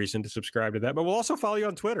main reason to subscribe to that. But we'll also follow you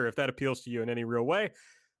on Twitter if that appeals to you in any real way.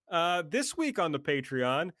 This week on the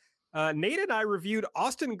Patreon, Nate and I reviewed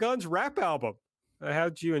Austin Gunn's rap album.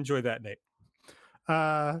 How'd you enjoy that, Nate?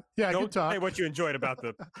 Don't good talk. Say what you enjoyed about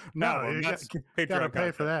the album. You gotta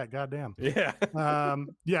pay for that. Goddamn. Yeah. It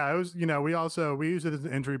was, we use it as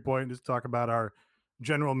an entry point to talk about our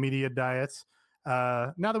general media diets.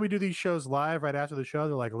 Now that we do these shows live right after the show,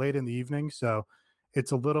 they're like late in the evening. So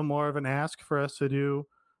it's a little more of an ask for us to do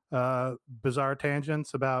bizarre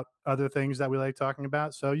tangents about other things that we like talking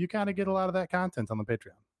about. So you kind of get a lot of that content on the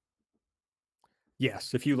Patreon.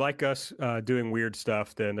 Yes, if you like us doing weird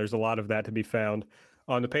stuff, then there's a lot of that to be found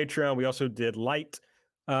on the Patreon. We also did Light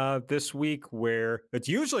this week, where it's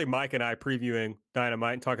usually Mike and I previewing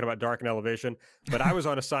Dynamite and talking about Dark and Elevation. But I was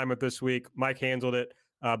on assignment this week. Mike handled it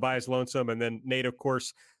by his lonesome. And then Nate, of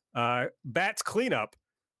course, bats cleanup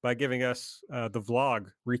by giving us the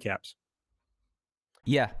vlog recaps.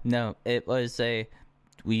 Yeah, no, it was a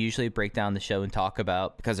we usually break down the show and talk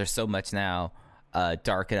about, because there's so much now,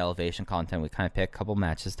 dark and elevation content. We kind of pick a couple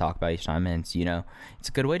matches to talk about each time, and it's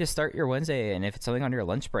a good way to start your Wednesday, and if it's something on your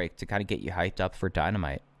lunch break, to kind of get you hyped up for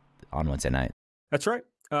Dynamite on Wednesday night. That's right.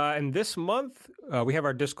 And this month, we have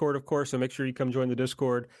our Discord, of course, so make sure you come join the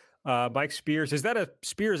Discord. Mike Spears, is that a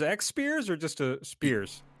Spears X Spears or just a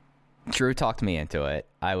Spears? Drew talked me into it.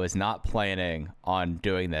 I was not planning on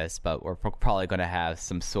doing this, but we're probably going to have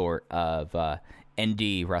some sort of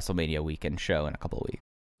ND WrestleMania weekend show in a couple of weeks.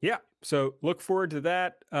 Yeah, so look forward to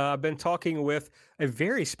that. I've been talking with a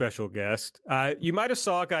very special guest. You might have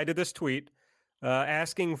saw, I did this tweet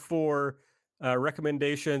asking for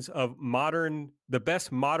recommendations of the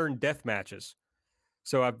best modern death matches.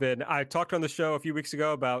 So I talked on the show a few weeks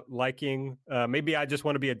ago about liking, maybe I just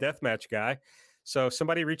want to be a deathmatch guy. So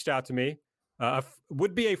somebody reached out to me,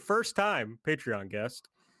 would be a first-time Patreon guest,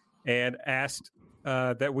 and asked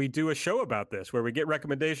that we do a show about this, where we get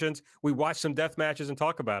recommendations, we watch some death matches and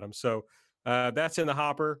talk about them. So that's in the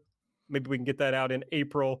hopper. Maybe we can get that out in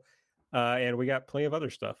April, and we got plenty of other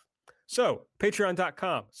stuff. So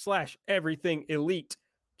patreon.com/everythingelite.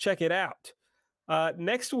 Check it out.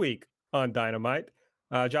 Next week on Dynamite,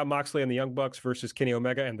 Jon Moxley and the Young Bucks versus Kenny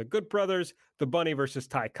Omega and the Good Brothers. The Bunny versus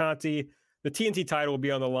Ty Conti. The TNT title will be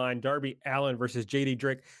on the line. Darby Allin versus JD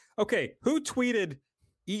Drake. Okay, who tweeted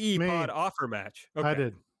EE Pod offer match? Okay. I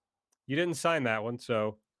did. You didn't sign that one,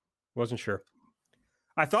 so wasn't sure.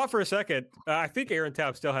 I thought for a second, I think Aaron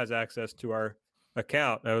Taub still has access to our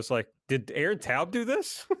account. I was like, did Aaron Taub do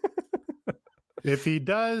this? If he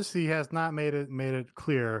does, he has not made it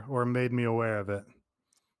clear or made me aware of it.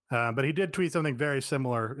 But he did tweet something very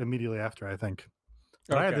similar immediately after, I think.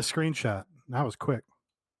 But I had the screenshot. That was quick.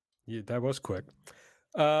 Yeah, that was quick.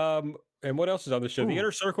 And what else is on the show? The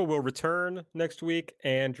Inner Circle will return next week,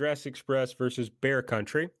 and Jurassic Express versus Bear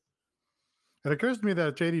Country. It occurs to me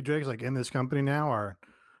that JD Drake's like in this company now. Our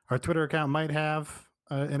Twitter account might have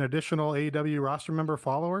an additional AEW roster member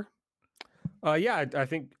follower. Yeah, I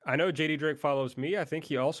think I know JD Drake follows me. I think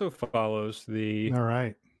he also follows the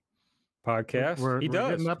podcast. We're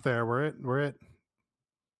does. Getting up there. We're at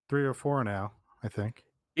 3 or 4 now, I think.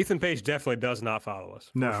 Ethan Page definitely does not follow us.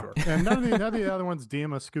 No, sure. And none of the other ones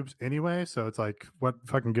DM us scoops anyway. So it's like, what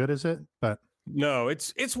fucking good is it? But no,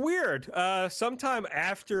 it's weird. Sometime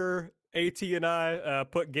after AT and I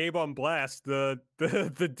put Gabe on blast, the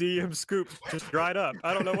DM scoops just dried up.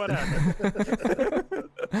 I don't know what happened.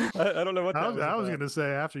 I don't know what that I was going to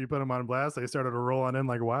say, after you put him on blast, they started to roll on in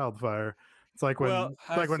like wildfire. It's like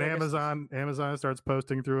when Amazon starts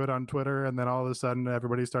posting through it on Twitter, and then all of a sudden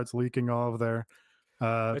everybody starts leaking all of their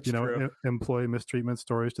employee mistreatment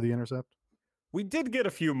stories to The Intercept. We did get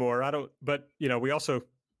a few more. I don't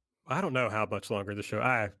know how much longer the show.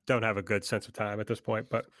 I don't have a good sense of time at this point,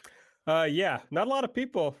 but not a lot of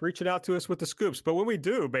people reaching out to us with the scoops. But when we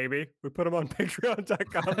do, baby, we put them on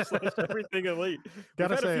patreon.com/everythingelite.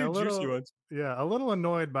 Gotta say, a few juicy ones. Yeah, a little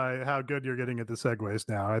annoyed by how good you're getting at the segues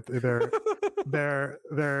now.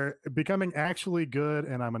 They're becoming actually good,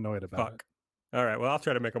 and I'm annoyed about it. All right, well, I'll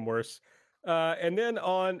try to make them worse. And then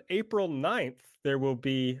on April 9th, there will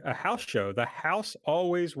be a house show. The house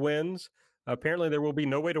always wins. Apparently, there will be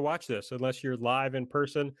no way to watch this unless you're live in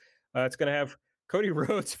person. It's going to have Cody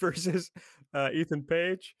Rhodes versus Ethan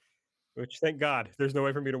Page, which, thank God, there's no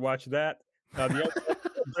way for me to watch that.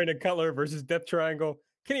 Brandon Cutler versus Death Triangle.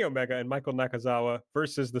 Kenny Omega and Michael Nakazawa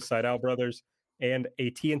versus the Sydal brothers, and a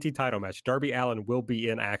TNT title match. Darby Allin will be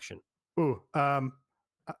in action. Ooh,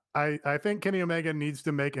 I think Kenny Omega needs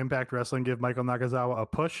to make Impact Wrestling give Michael Nakazawa a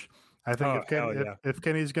push. I think if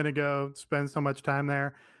Kenny's going to go spend so much time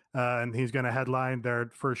there, and he's going to headline their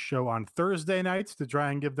first show on Thursday nights to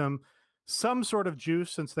try and give them some sort of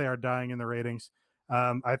juice since they are dying in the ratings.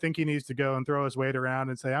 I think he needs to go and throw his weight around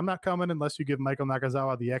and say, I'm not coming unless you give Michael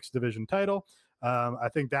Nakazawa the X Division title. I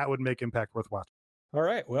think that would make Impact worth watching. All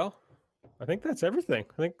right. Well, I think that's everything.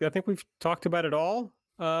 I think we've talked about it all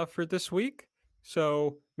for this week.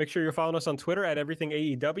 So make sure you're following us on Twitter at Everything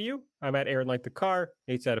AEW. I'm at Aaron Like the Car.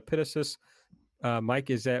 Nate's at Epitasis. Mike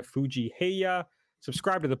is at Fuji Heya.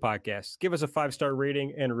 Subscribe to the podcast. Give us a 5-star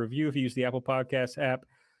rating and a review if you use the Apple Podcast app.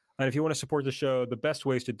 And if you want to support the show, the best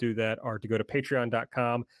ways to do that are to go to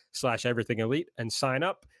patreon.com/everythingelite and sign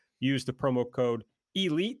up. Use the promo code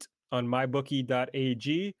ELITE on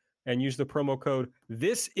mybookie.ag and use the promo code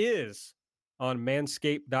THISIS on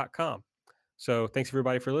manscaped.com. So thanks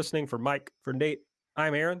everybody for listening. For Mike, for Nate,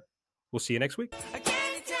 I'm Aaron. We'll see you next week.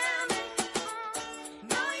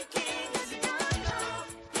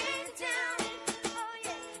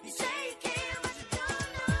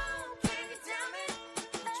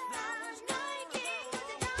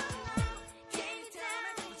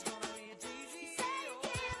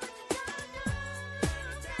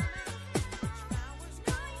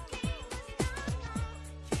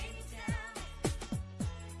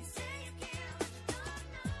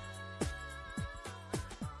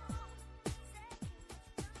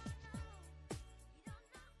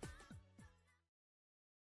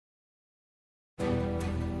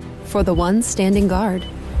 For the ones standing guard.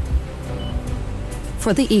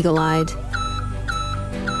 For the eagle-eyed.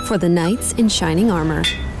 For the knights in shining armor.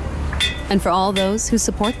 And for all those who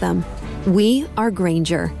support them. We are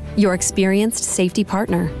Grainger, your experienced safety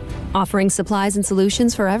partner, offering supplies and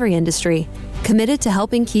solutions for every industry, committed to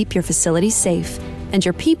helping keep your facilities safe and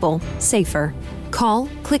your people safer. Call,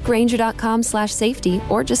 click Grainger.com/safety,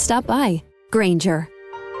 or just stop by. Grainger,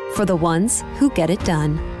 for the ones who get it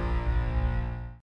done.